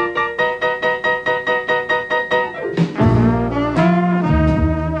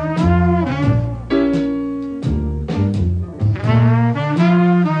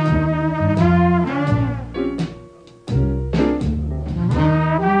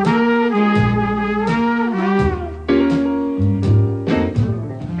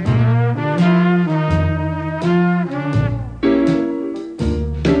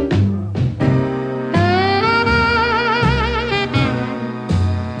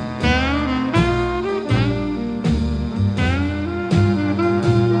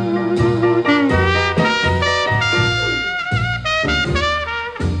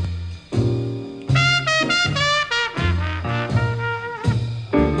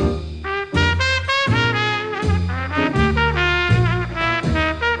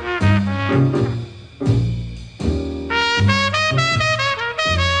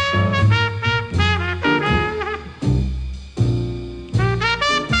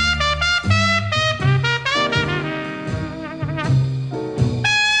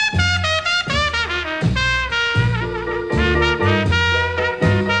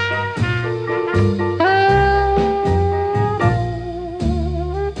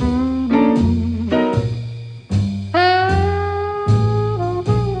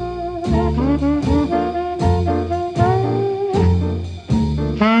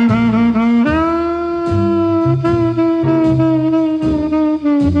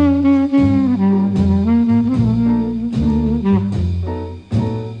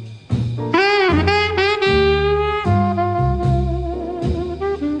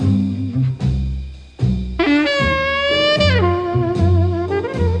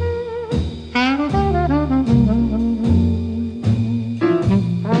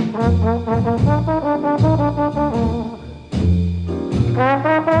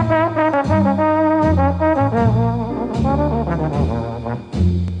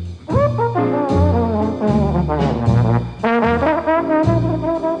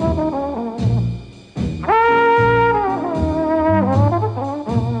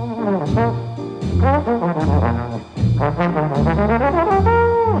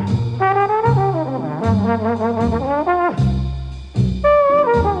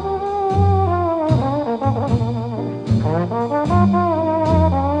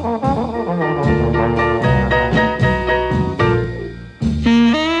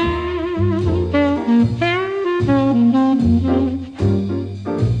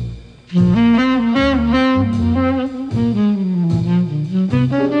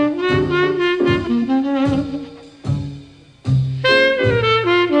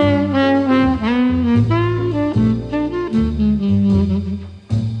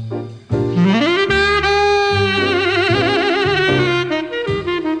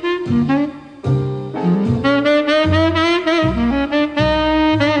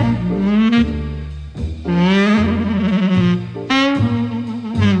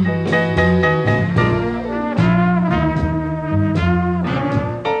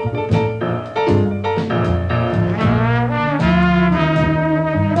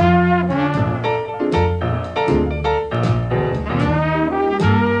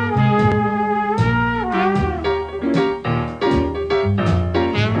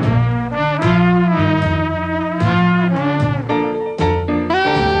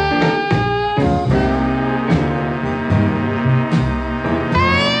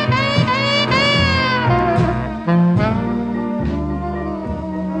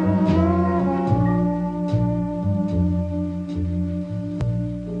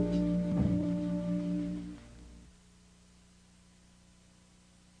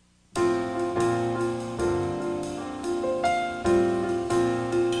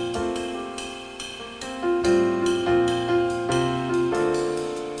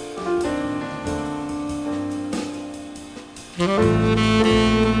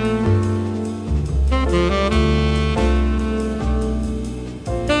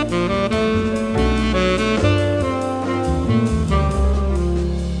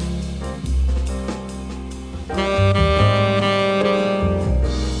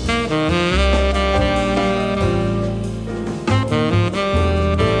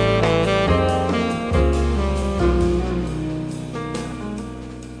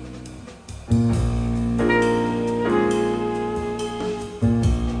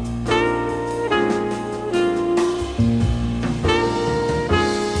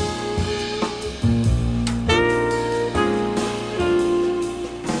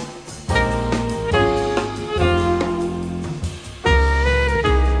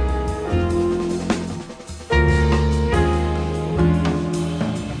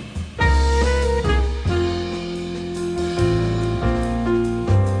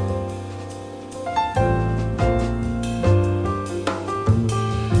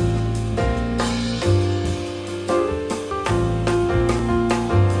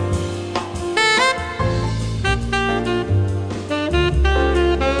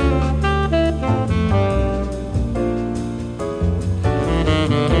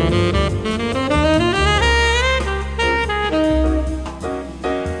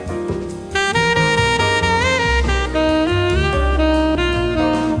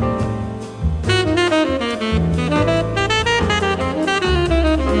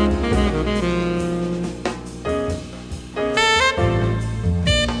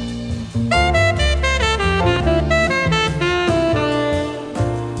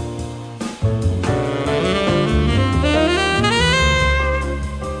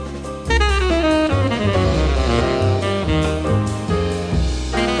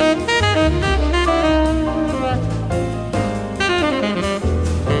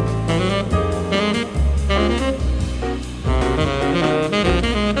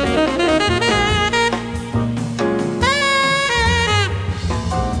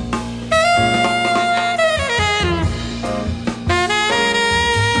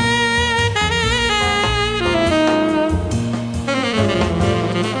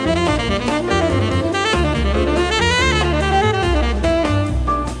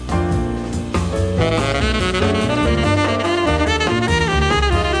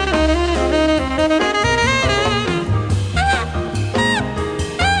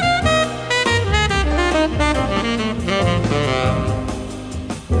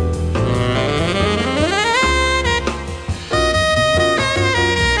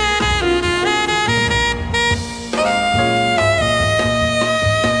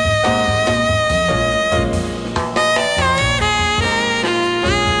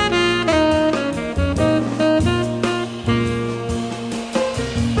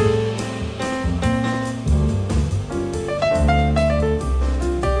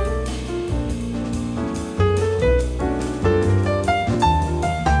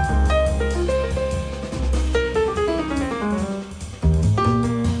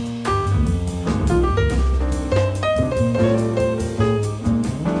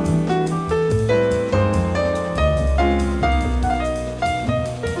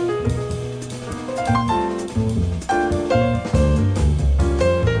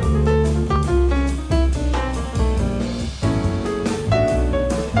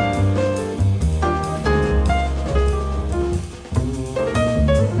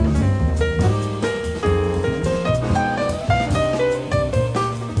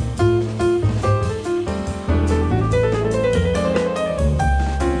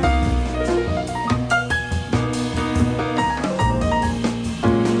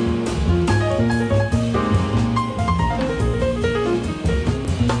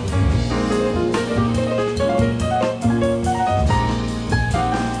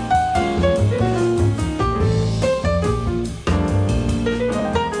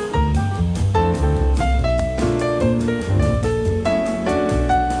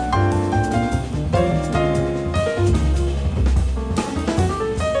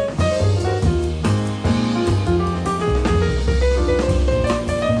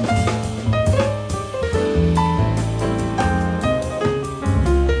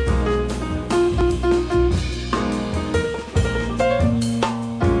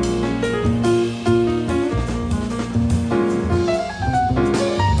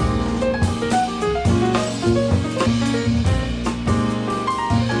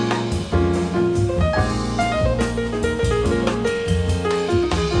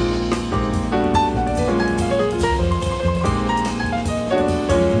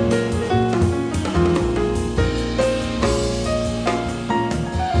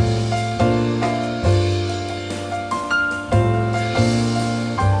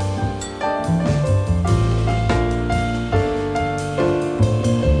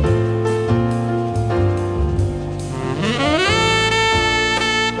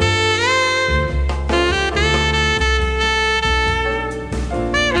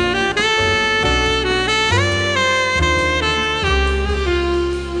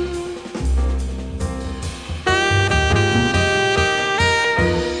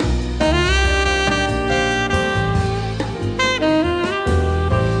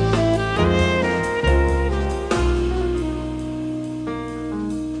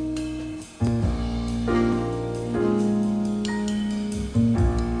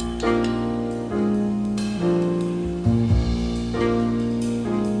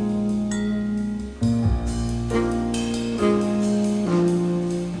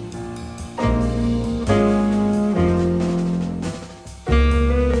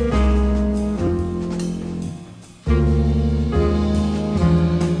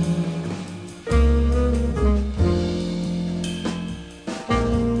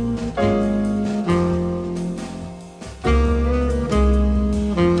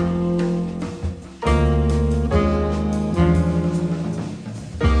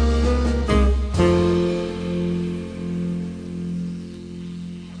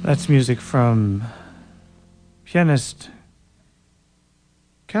 That's music from pianist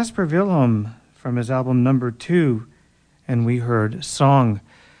Casper Wilhelm from his album Number 2, and we heard Song.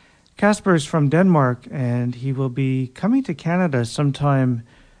 Casper is from Denmark, and he will be coming to Canada sometime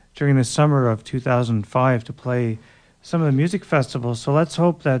during the summer of 2005 to play some of the music festivals. So let's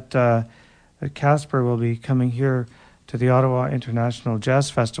hope that Casper will be coming here to the Ottawa International Jazz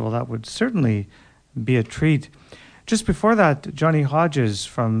Festival. That would certainly be a treat. Just before that, Johnny Hodges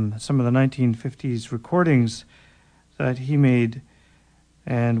from some of the 1950s recordings that he made,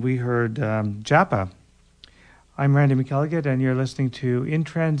 and we heard Japa. I'm Randy McElligott, and you're listening to In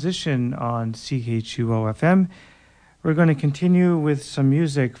Transition on CHUO-FM. We're going to continue with some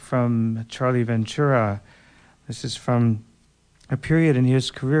music from Charlie Ventura. This is from a period in his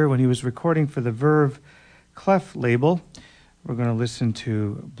career when he was recording for the Verve Clef label. We're going to listen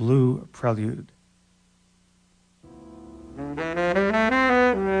to Blue Prelude.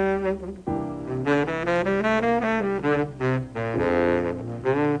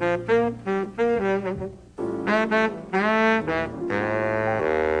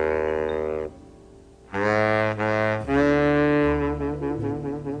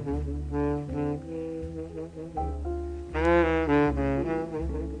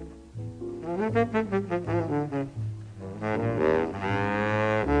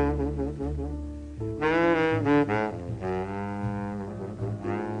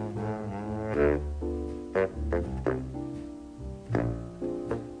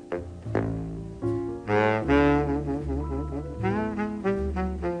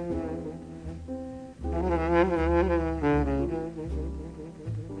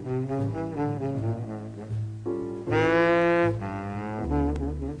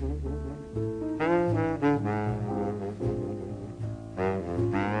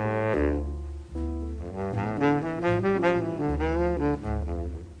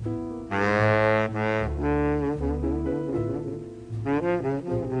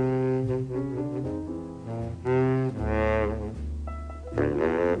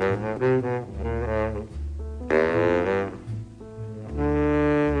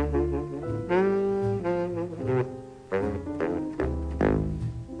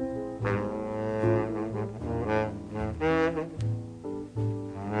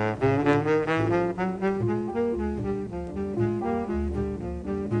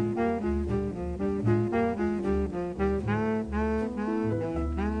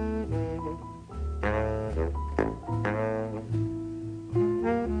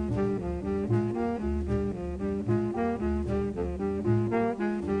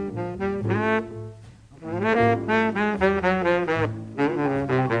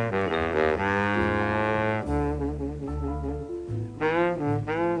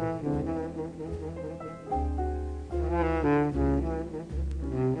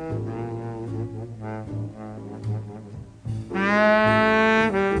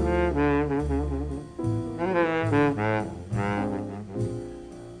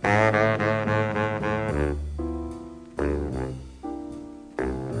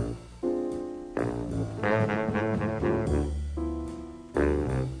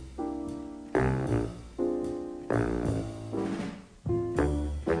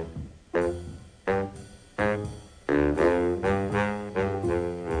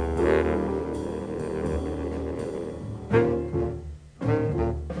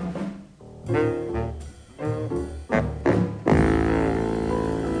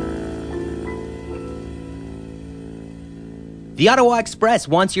 The Ottawa Express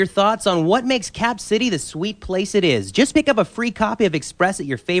wants your thoughts on what makes Cap City the sweet place it is. Just pick up a free copy of Express at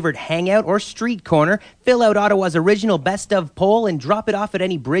your favorite hangout or street corner, fill out Ottawa's original best of poll, and drop it off at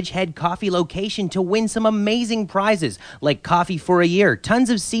any Bridgehead Coffee location to win some amazing prizes like coffee for a year,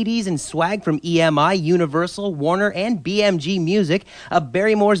 tons of CDs and swag from EMI, Universal, Warner, and BMG Music, a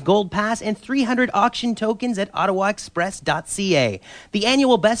Barrymore's Gold Pass, and 300 auction tokens at ottawaexpress.ca. The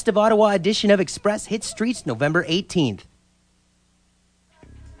annual Best of Ottawa edition of Express hits streets November 18th.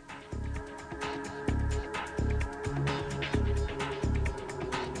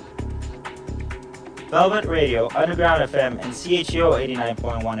 Velvet Radio, Underground FM, and CHO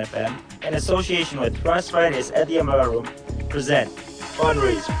 89.1 FM, in association with Russ Fridays at the Umbrella Room, present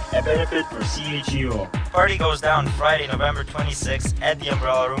Fundraiser at benefit for CHO. Party goes down Friday, November 26th at the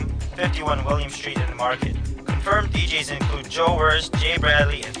Umbrella Room, 51 William Street in the Market. Confirmed DJs include Joe Wurst, Jay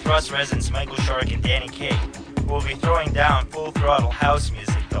Bradley, and Thrust residents Michael Shark and Danny Kaye, who will be throwing down full throttle house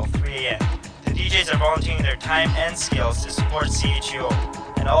music till 3 a.m. The DJs are volunteering their time and skills to support CHO,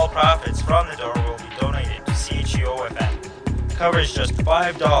 and all profits from the door will be donated to CHUO-FM. Cover is just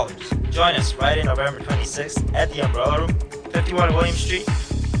 $5. Join us Friday, November 26th at the Umbrella Room, 51 William Street,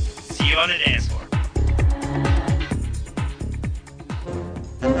 See you on the dance floor.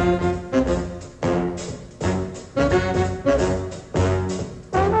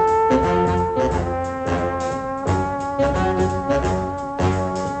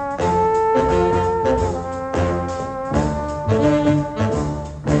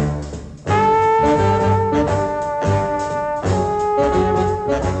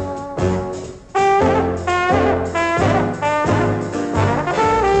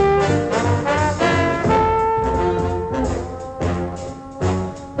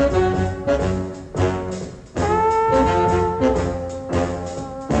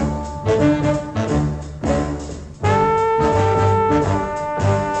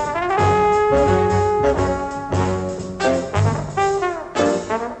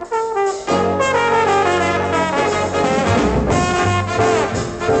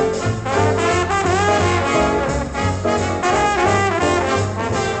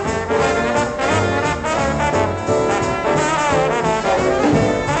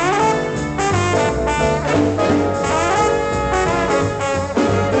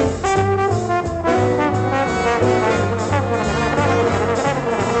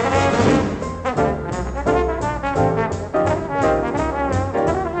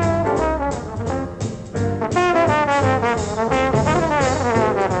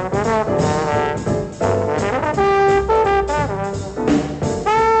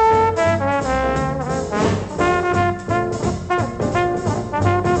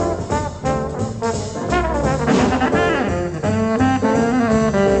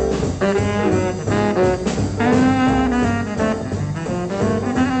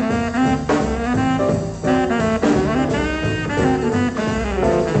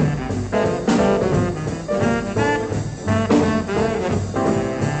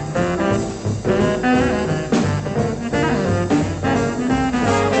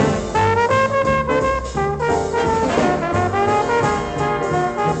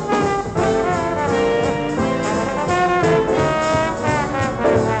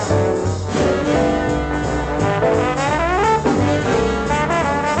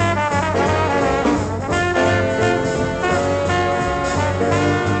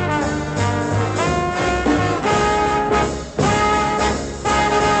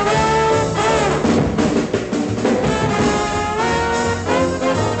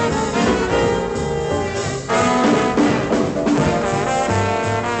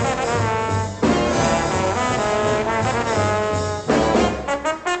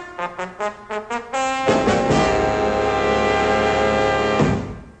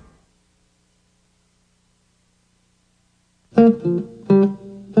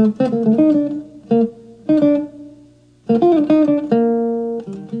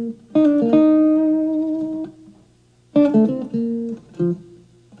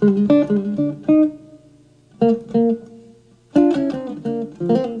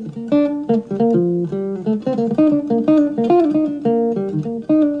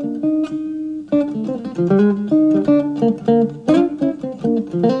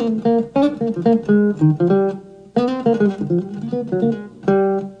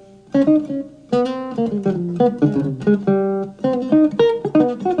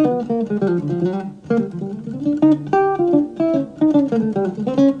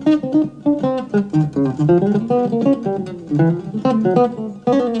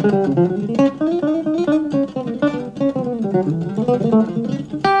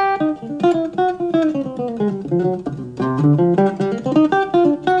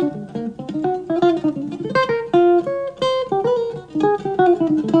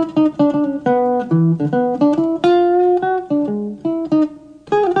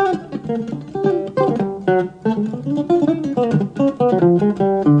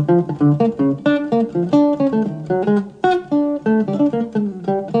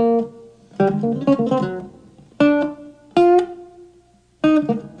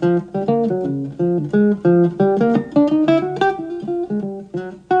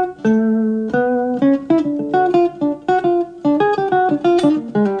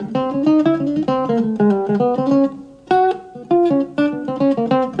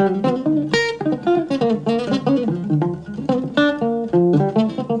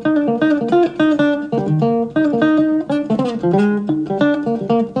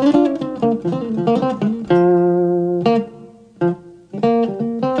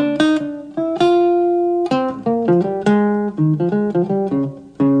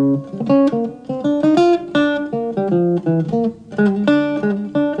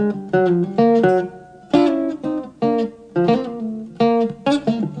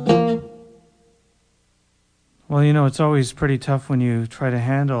 Well, you know, it's always pretty tough when you try to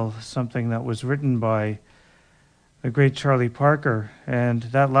handle something that was written by the great Charlie Parker. And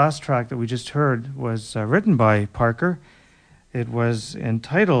that last track that we just heard was written by Parker. It was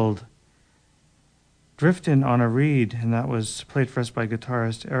entitled Driftin' on a Reed, and that was played for us by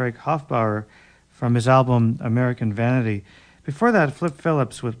guitarist Eric Hofbauer from his album American Vanity. Before that, Flip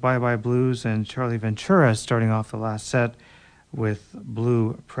Phillips with Bye Bye Blues, and Charlie Ventura starting off the last set with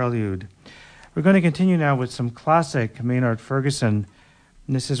Blue Prelude. We're going to continue now with some classic Maynard Ferguson.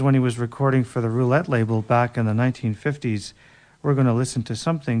 And this is when he was recording for the Roulette label back in the 1950s. We're going to listen to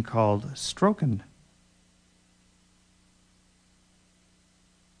something called Strokin'.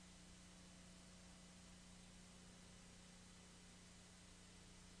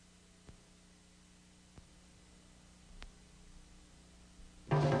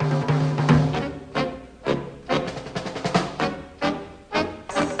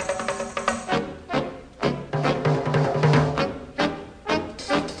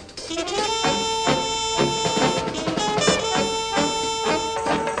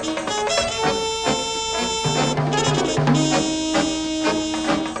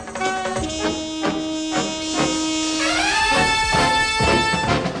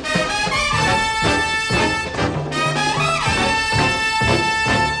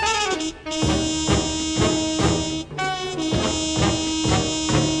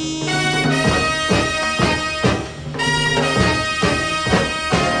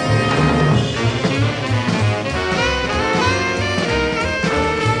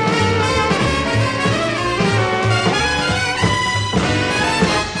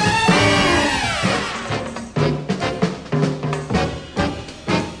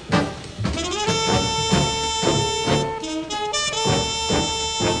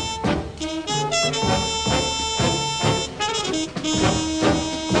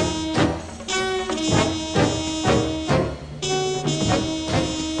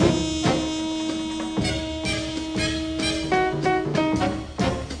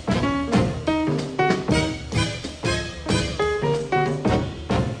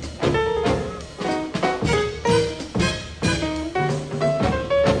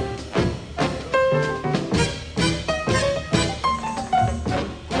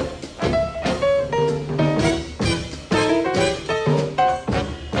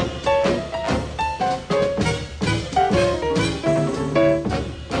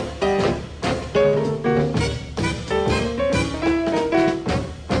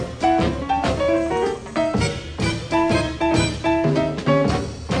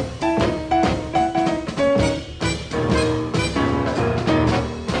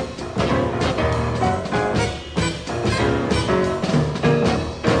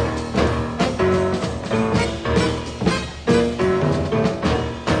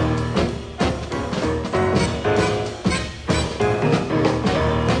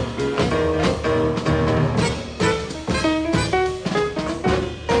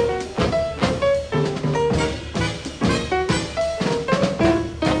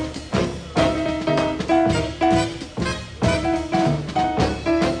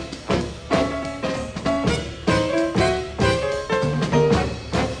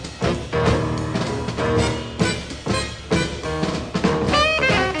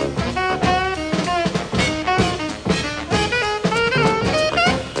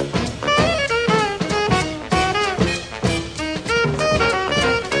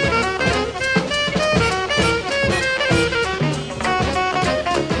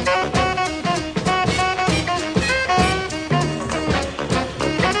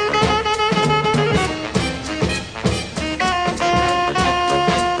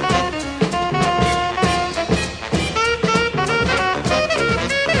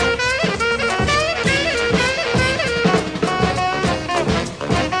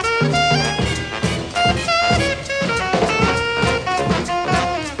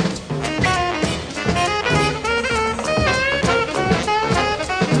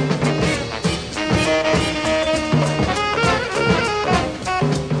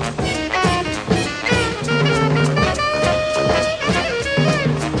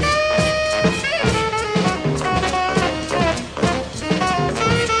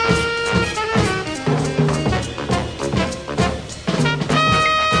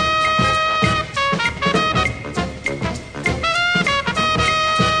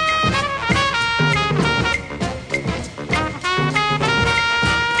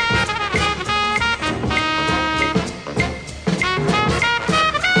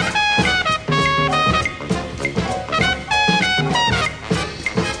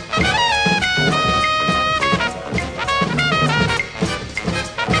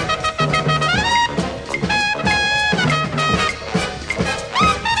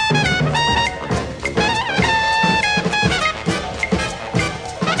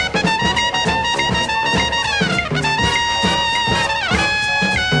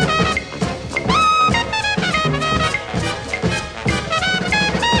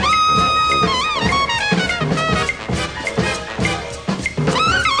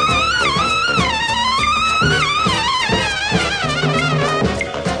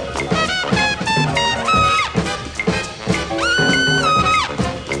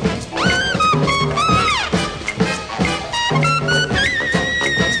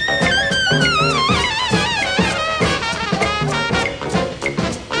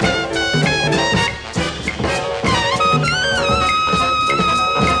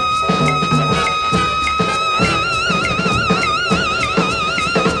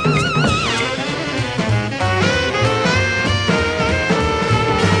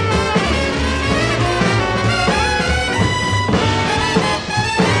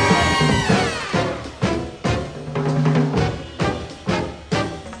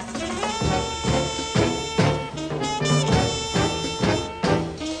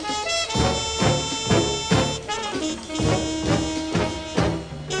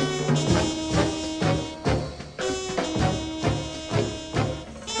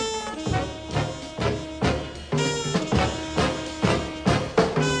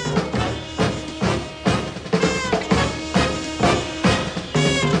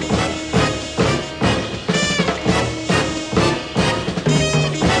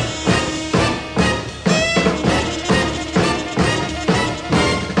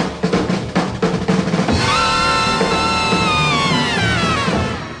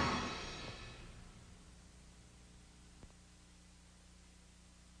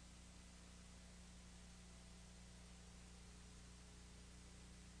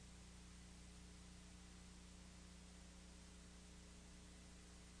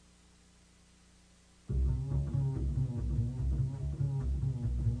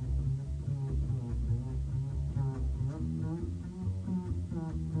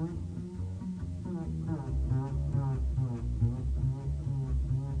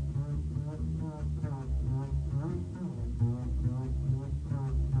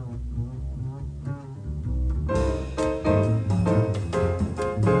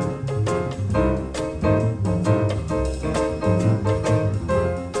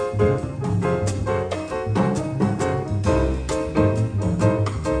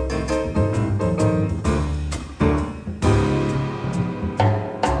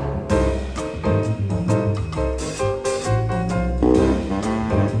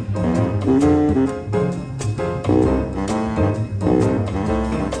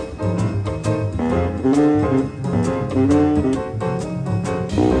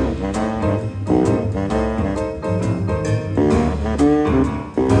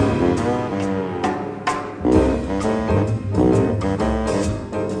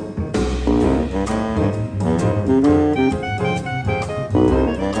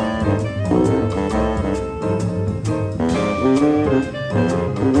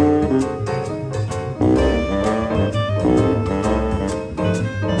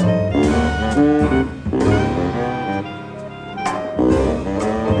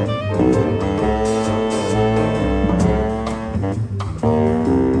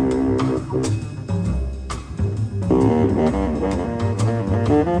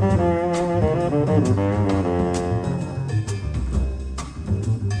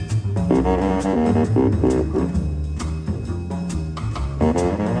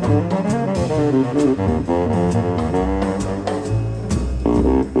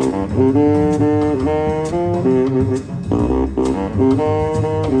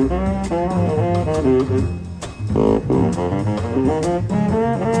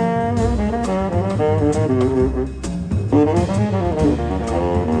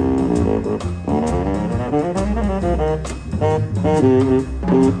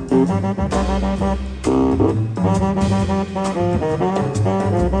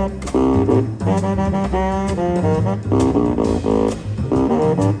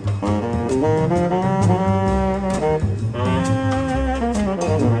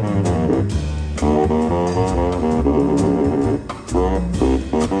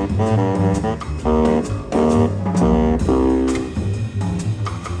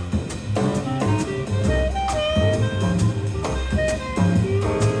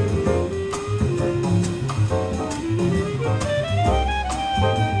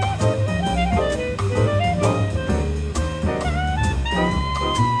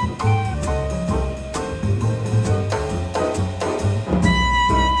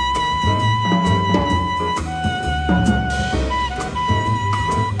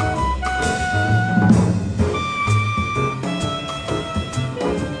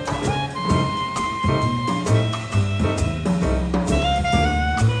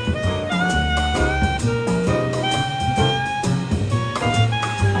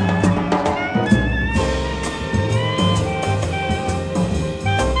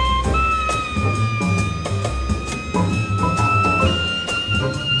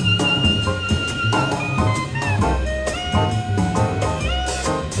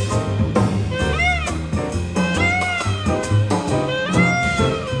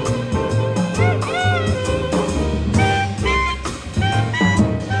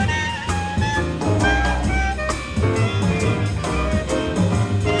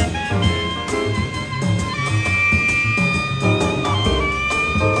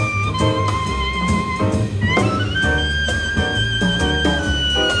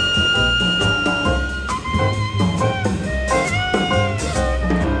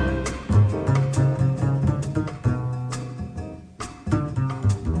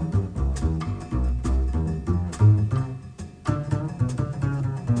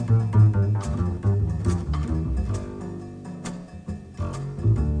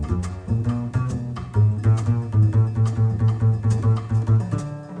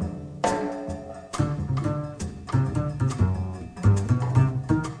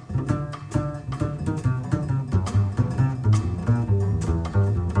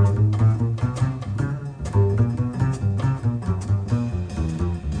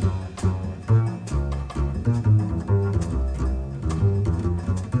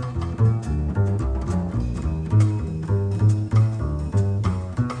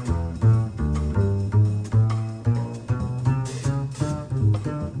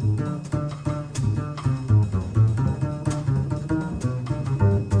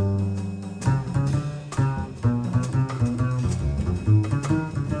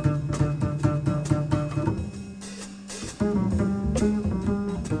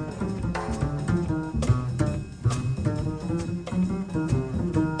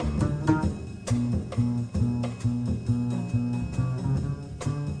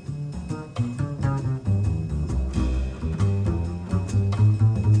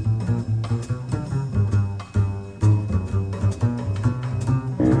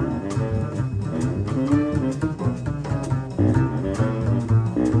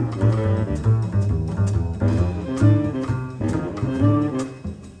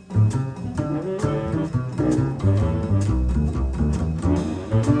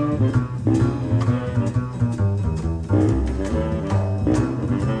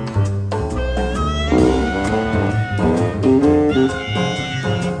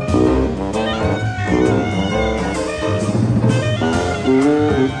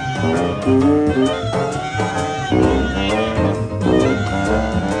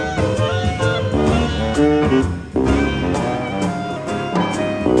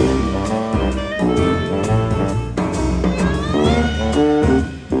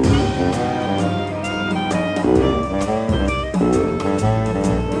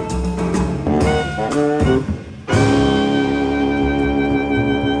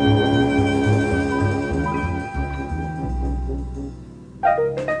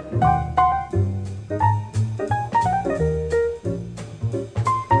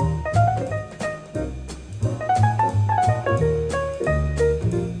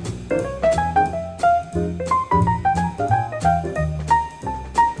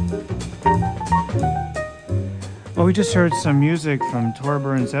 Well, we just heard some music from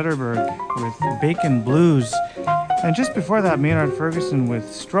Torbjörn Zetterberg with Bacon Blues. And just before that, Maynard Ferguson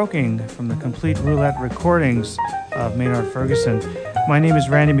with Stroking from the Complete Roulette recordings of Maynard Ferguson. My name is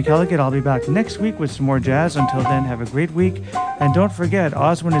Randy McElligott. I'll be back next week with some more jazz. Until then, have a great week. And don't forget,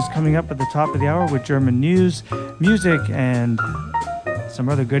 Oswin is coming up at the top of the hour with German news, music, and some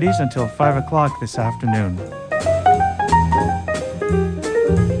other goodies until 5 o'clock this afternoon.